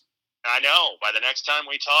games. I know. By the next time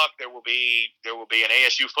we talk, there will be an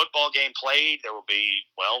ASU football game played. There will be,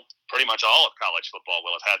 pretty much all of college football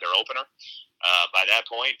will have had their opener by that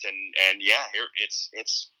point, and yeah, here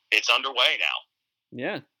it's underway now.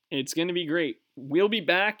 Yeah, it's going to be great. We'll be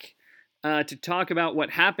back to talk about what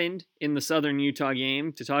happened in the Southern Utah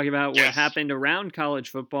game, to talk about what happened around college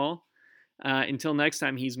football. Until next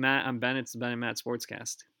time, he's Matt. I'm Ben. It's the Ben and Matt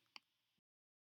Sportscast.